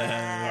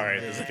right,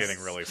 this is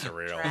getting really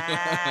surreal.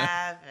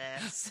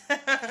 Travis.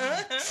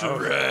 Travis.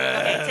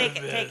 Okay,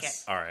 take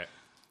it. All right.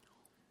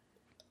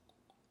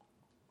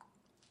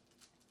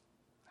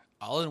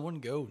 All in one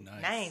go.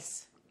 Nice.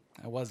 Nice.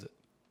 How was it?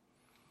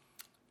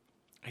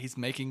 He's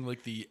making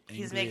like the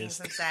angriest. He's making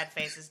some sad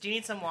faces. Do you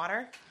need some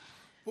water?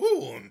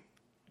 Ooh.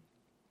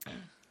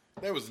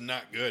 That was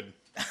not good.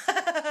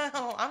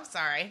 Oh, I'm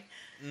sorry.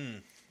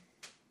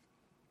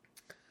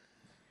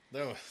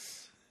 That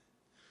was...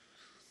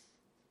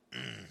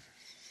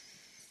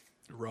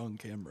 Wrong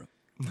camera.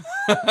 Yeah,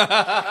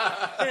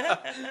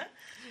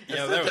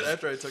 that was,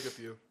 After I took a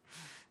few.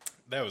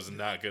 that was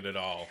not good at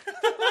all.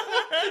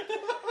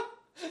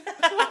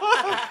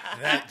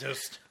 That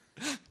just...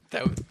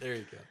 There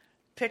you go.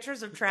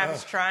 Pictures of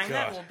Travis trying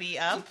that God. will be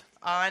up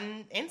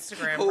on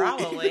Instagram,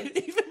 probably.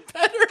 Even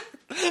better.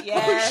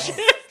 Yes.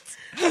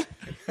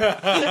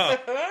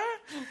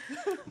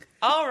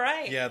 All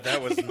right. Yeah,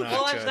 that was not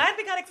Well, I'm good. glad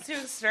we got to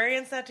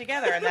experience that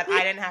together and that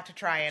I didn't have to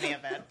try any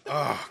of it.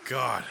 Oh,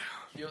 God.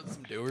 You want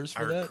some doers I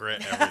for that?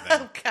 regret everything.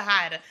 Oh,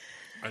 God.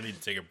 I need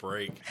to take a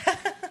break.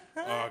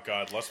 Oh,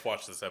 God. Let's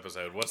watch this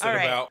episode. What's All it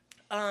right. about?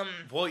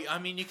 Well, I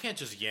mean, you can't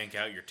just yank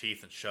out your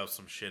teeth and shove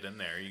some shit in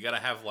there. You got to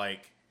have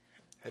like.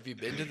 Have you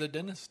been to the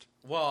dentist?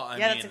 Well, I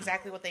mean, that's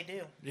exactly what they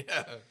do.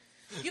 Yeah.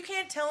 You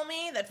can't tell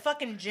me that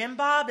fucking Jim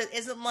Bob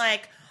isn't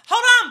like,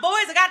 hold on,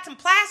 boys, I got some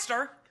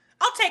plaster.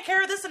 I'll take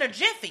care of this in a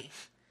jiffy.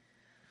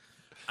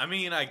 I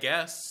mean, I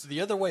guess. The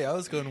other way I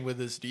was going with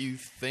this, do you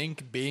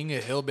think being a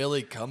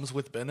hillbilly comes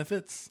with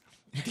benefits?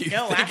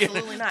 No,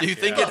 absolutely not. Do you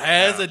think Look, it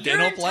has a your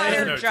dental plan?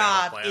 entire No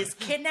job dental plan. is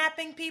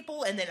kidnapping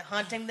people and then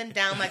hunting them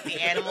down like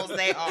the animals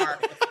they are.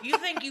 You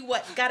think you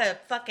got a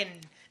fucking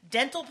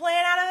dental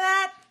plan out of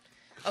that?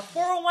 A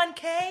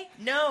 401k?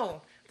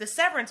 No. The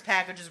severance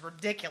package is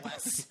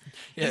ridiculous.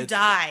 Yeah, You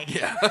die.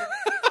 Yeah.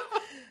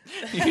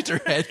 You get your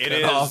head cut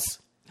It off. is.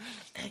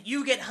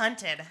 You get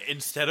hunted.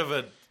 Instead of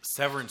a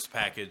severance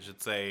package,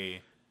 it's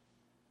a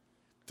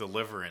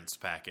deliverance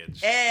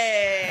package.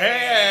 Hey.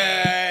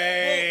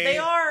 Hey! Well, they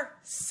are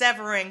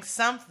severing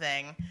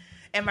something.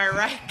 Am I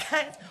right,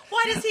 guys?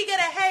 Why does he get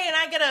a hey and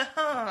I get a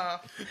huh?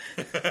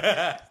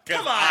 Because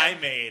Come on. I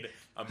made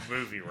a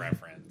movie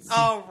reference.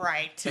 All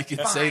right. You could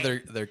fine. say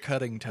they're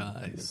cutting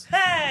ties.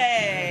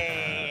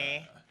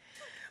 Hey.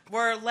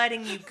 We're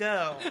letting you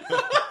go.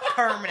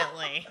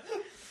 Permanently.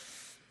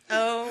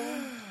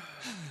 Oh,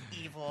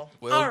 evil.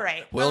 All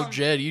right. Well,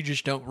 Jed, you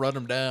just don't run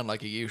them down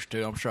like you used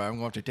to. I'm sorry. I'm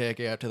going to take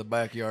you out to the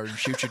backyard and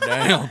shoot you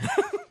down.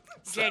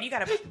 Jed, you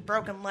got a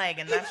broken leg,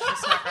 and that's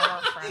just not going to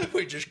work for him.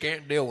 We just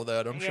can't deal with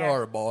that. I'm Yeah.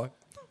 sorry, boy.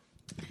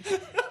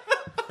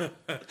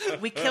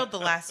 We killed the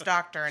last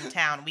doctor in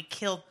town. We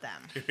killed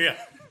them. Yeah.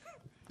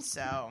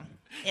 So,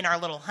 in our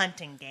little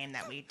hunting game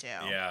that we do.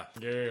 Yeah.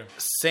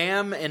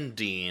 Sam and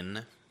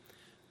Dean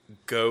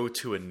go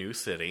to a new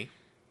city,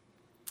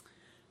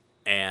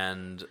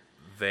 and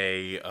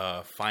they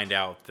find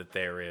out that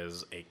there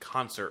is a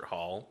concert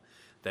hall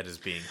that is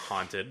being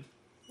haunted.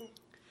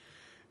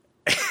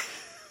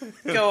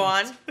 Go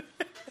on.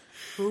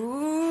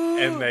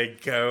 And they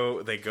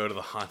go to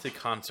the haunted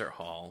concert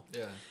hall,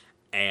 Yeah.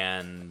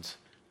 and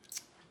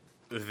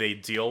they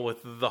deal with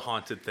the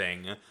haunted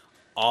thing,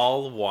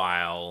 all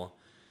while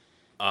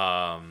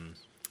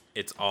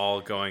it's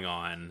all going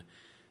on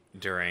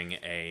during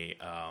a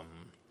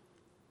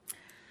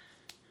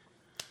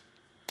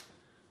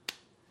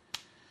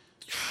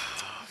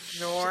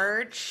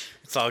George.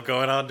 it's all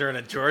going on during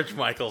a George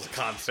Michael's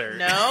concert.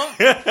 No.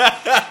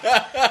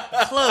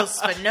 Close,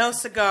 but no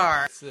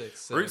cigar.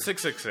 Route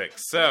 666. What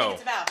So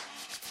it's about.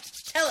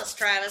 Tell us,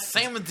 Travis.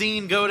 Sam and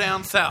Dean go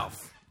down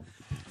south.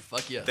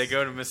 Fuck yes. They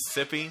go to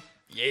Mississippi.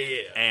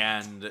 Yeah.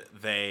 And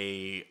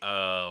they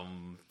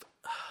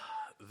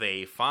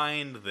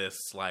find this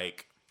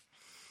like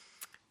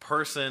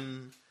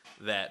person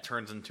that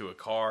turns into a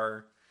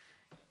car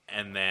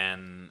and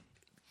then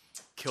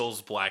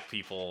kills black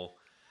people.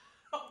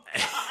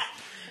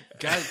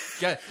 God,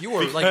 you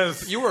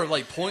Because- were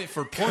like point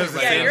for point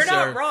right Yeah, now, you're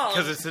not sir. wrong.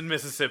 Because it's in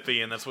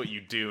Mississippi, and that's what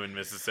you do in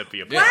Mississippi,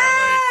 apparently.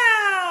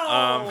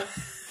 Wow.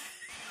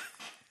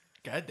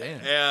 God damn.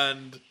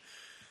 And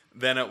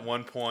then at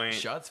one point,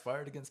 Shots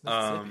fired against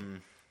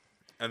Mississippi.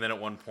 and then at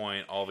one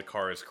point, all the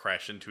cars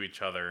crash into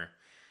each other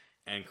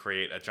and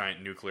create a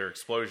giant nuclear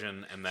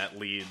explosion, and that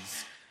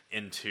leads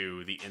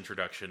into the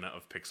introduction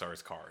of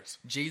Pixar's Cars.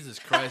 Jesus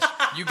Christ.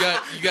 You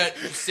got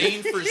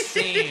scene for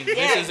scene. Yeah,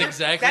 This is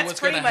exactly that's what's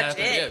going to pretty much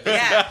happen. it.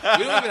 Yeah.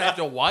 We don't even have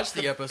to watch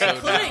the episode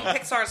Including now.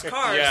 Pixar's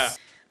Cars. Yeah.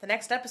 The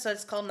next episode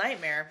is called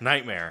Nightmare.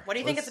 Nightmare. What do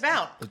you think it's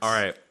about? All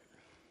right.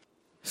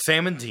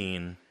 Sam and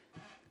Dean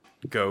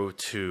go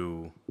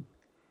to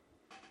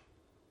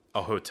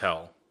a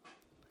hotel,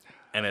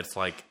 and it's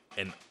like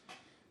an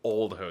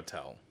old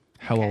hotel.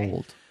 How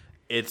old?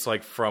 It's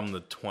like from the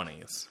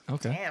 20s.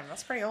 Okay. Damn,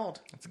 that's pretty old.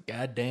 That's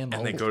goddamn And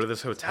old. they go to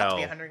this About to hotel,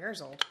 be 100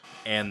 years old.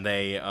 and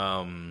they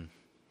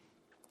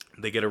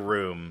get a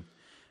room,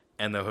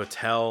 and the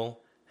hotel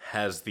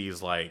has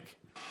these like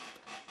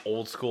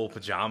old school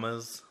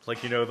pajamas,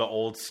 like, you know, the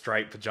old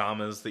striped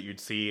pajamas that you'd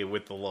see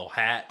with the little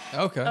hat.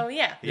 Okay. Oh,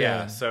 yeah.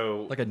 Yeah,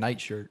 so Like a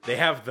nightshirt. they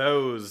have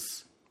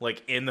those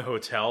like in the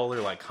hotel.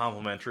 They're like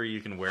complimentary.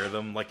 You can wear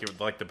them like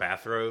the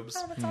bathrobes.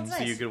 Oh, that sounds So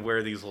nice. you could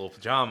wear these little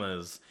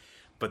pajamas,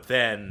 but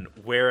then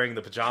wearing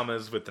the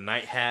pajamas with the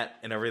night hat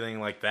and everything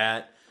like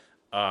that,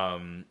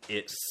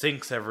 it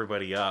syncs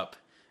everybody up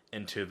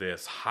into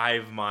this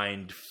hive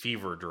mind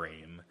fever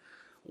dream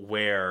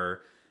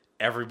where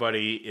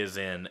everybody is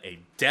in a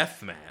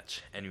death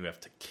match and you have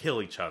to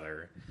kill each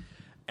other,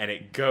 and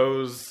it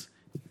goes.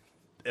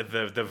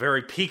 The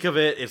very peak of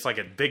it, it's like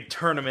a big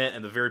tournament,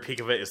 and the very peak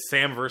of it is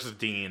Sam versus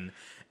Dean,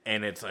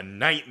 and it's a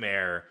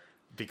nightmare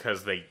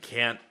because they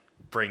can't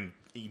bring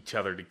each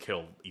other to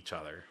kill each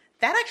other.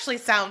 That actually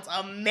sounds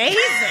amazing.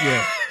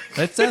 Yeah.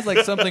 That sounds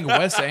like something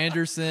Wes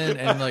Anderson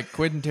and like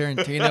Quentin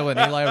Tarantino and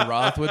Eli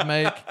Roth would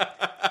make.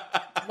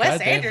 Wes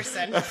Goddamn.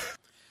 Anderson.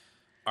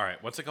 All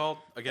right, what's it called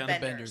again? The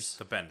Benders.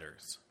 The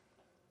Benders.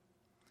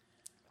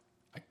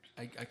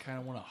 I kind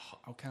of want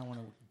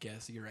to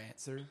guess your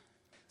answer.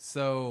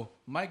 So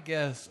my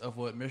guess of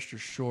what Mr.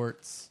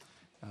 Short's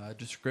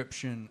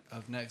description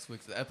of next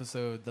week's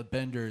episode, The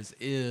Benders,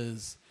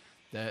 is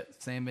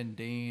that Sam and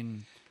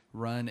Dean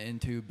run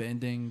into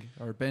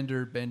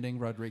Bender Bending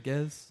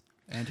Rodriguez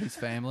and his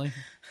family.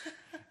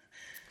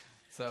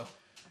 So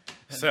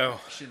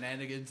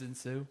shenanigans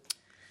ensue.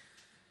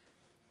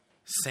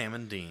 Sam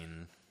and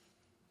Dean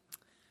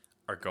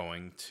are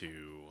going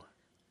to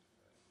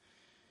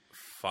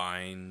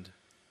find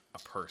a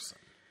person.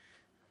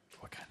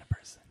 What kind of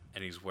person?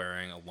 And he's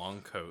wearing a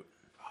long coat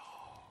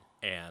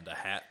and a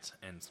hat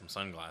and some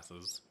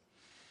sunglasses.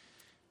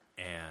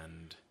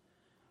 And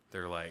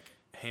they're like,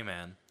 hey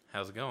man,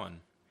 how's it going?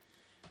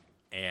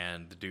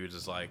 And the dude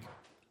is like,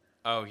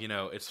 oh,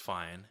 it's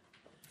fine.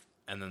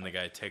 And then the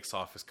guy takes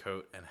off his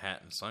coat and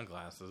hat and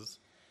sunglasses.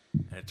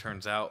 And it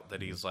turns out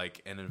that he's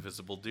like an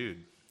invisible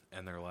dude.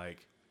 And they're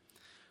like,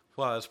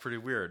 wow, that's pretty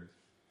weird.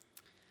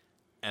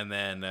 And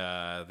then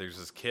there's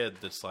this kid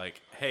that's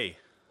like, hey,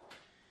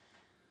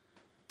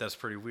 that's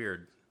pretty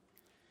weird.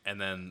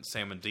 And then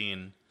Sam and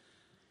Dean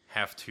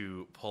have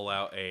to pull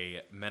out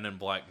a Men in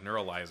Black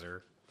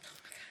neuralizer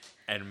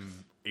and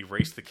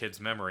erase the kid's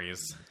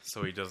memories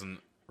so he doesn't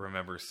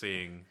remember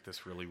seeing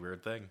this really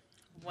weird thing.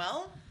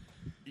 Well,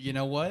 you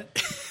know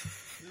what?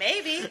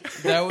 Maybe.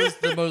 That was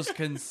the most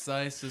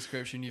concise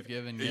description you've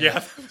given yet. Yeah,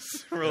 that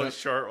was a really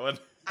short one.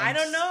 I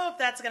don't know if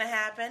that's going to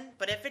happen,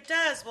 but if it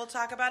does, we'll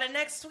talk about it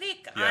next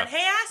week on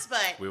Hey Ass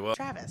Butt. We will.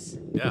 Travis.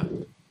 Yeah.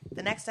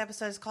 The next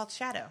episode is called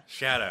Shadow.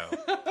 Shadow.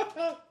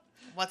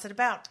 What's it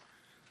about?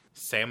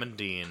 Sam and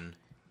Dean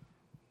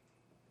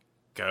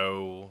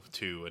go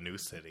to a new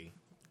city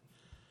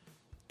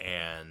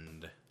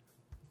and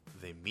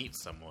they meet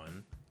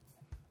someone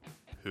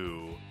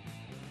who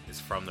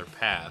is from their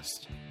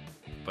past,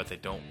 but they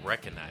don't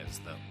recognize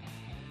them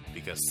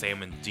because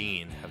Sam and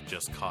Dean have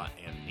just caught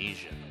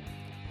amnesia.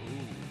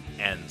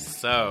 Ooh. And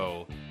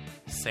so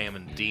Sam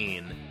and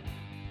Dean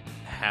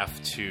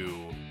have to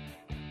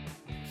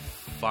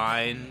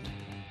find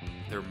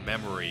their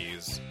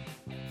memories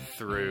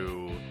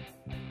through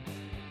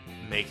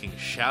making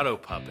shadow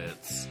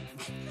puppets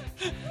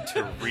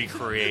to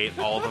recreate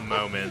all the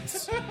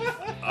moments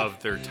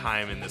of their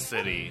time in the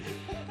city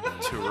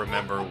to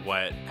remember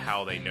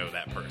how they know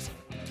that person.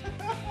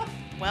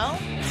 Well,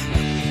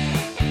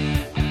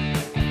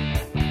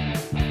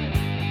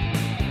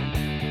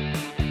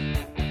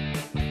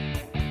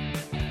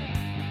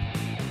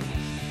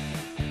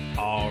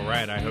 all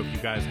right, I hope you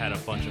guys had a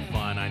bunch of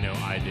fun. I know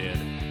I did.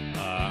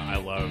 I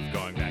love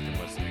going back and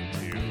listening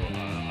to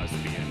us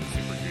being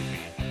super goofy.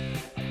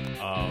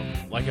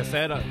 Like I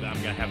said, I'm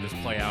going to have this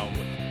play out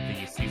with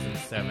the Season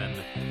 7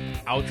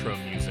 outro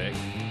music.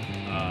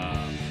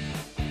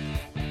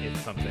 It's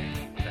something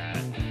that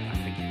I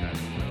think you guys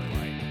will really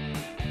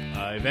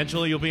like.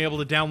 Eventually, you'll be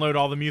able to download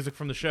all the music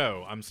from the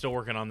show. I'm still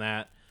working on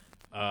that.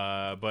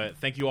 But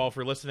thank you all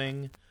for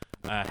listening.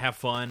 Have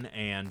fun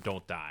and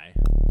don't die.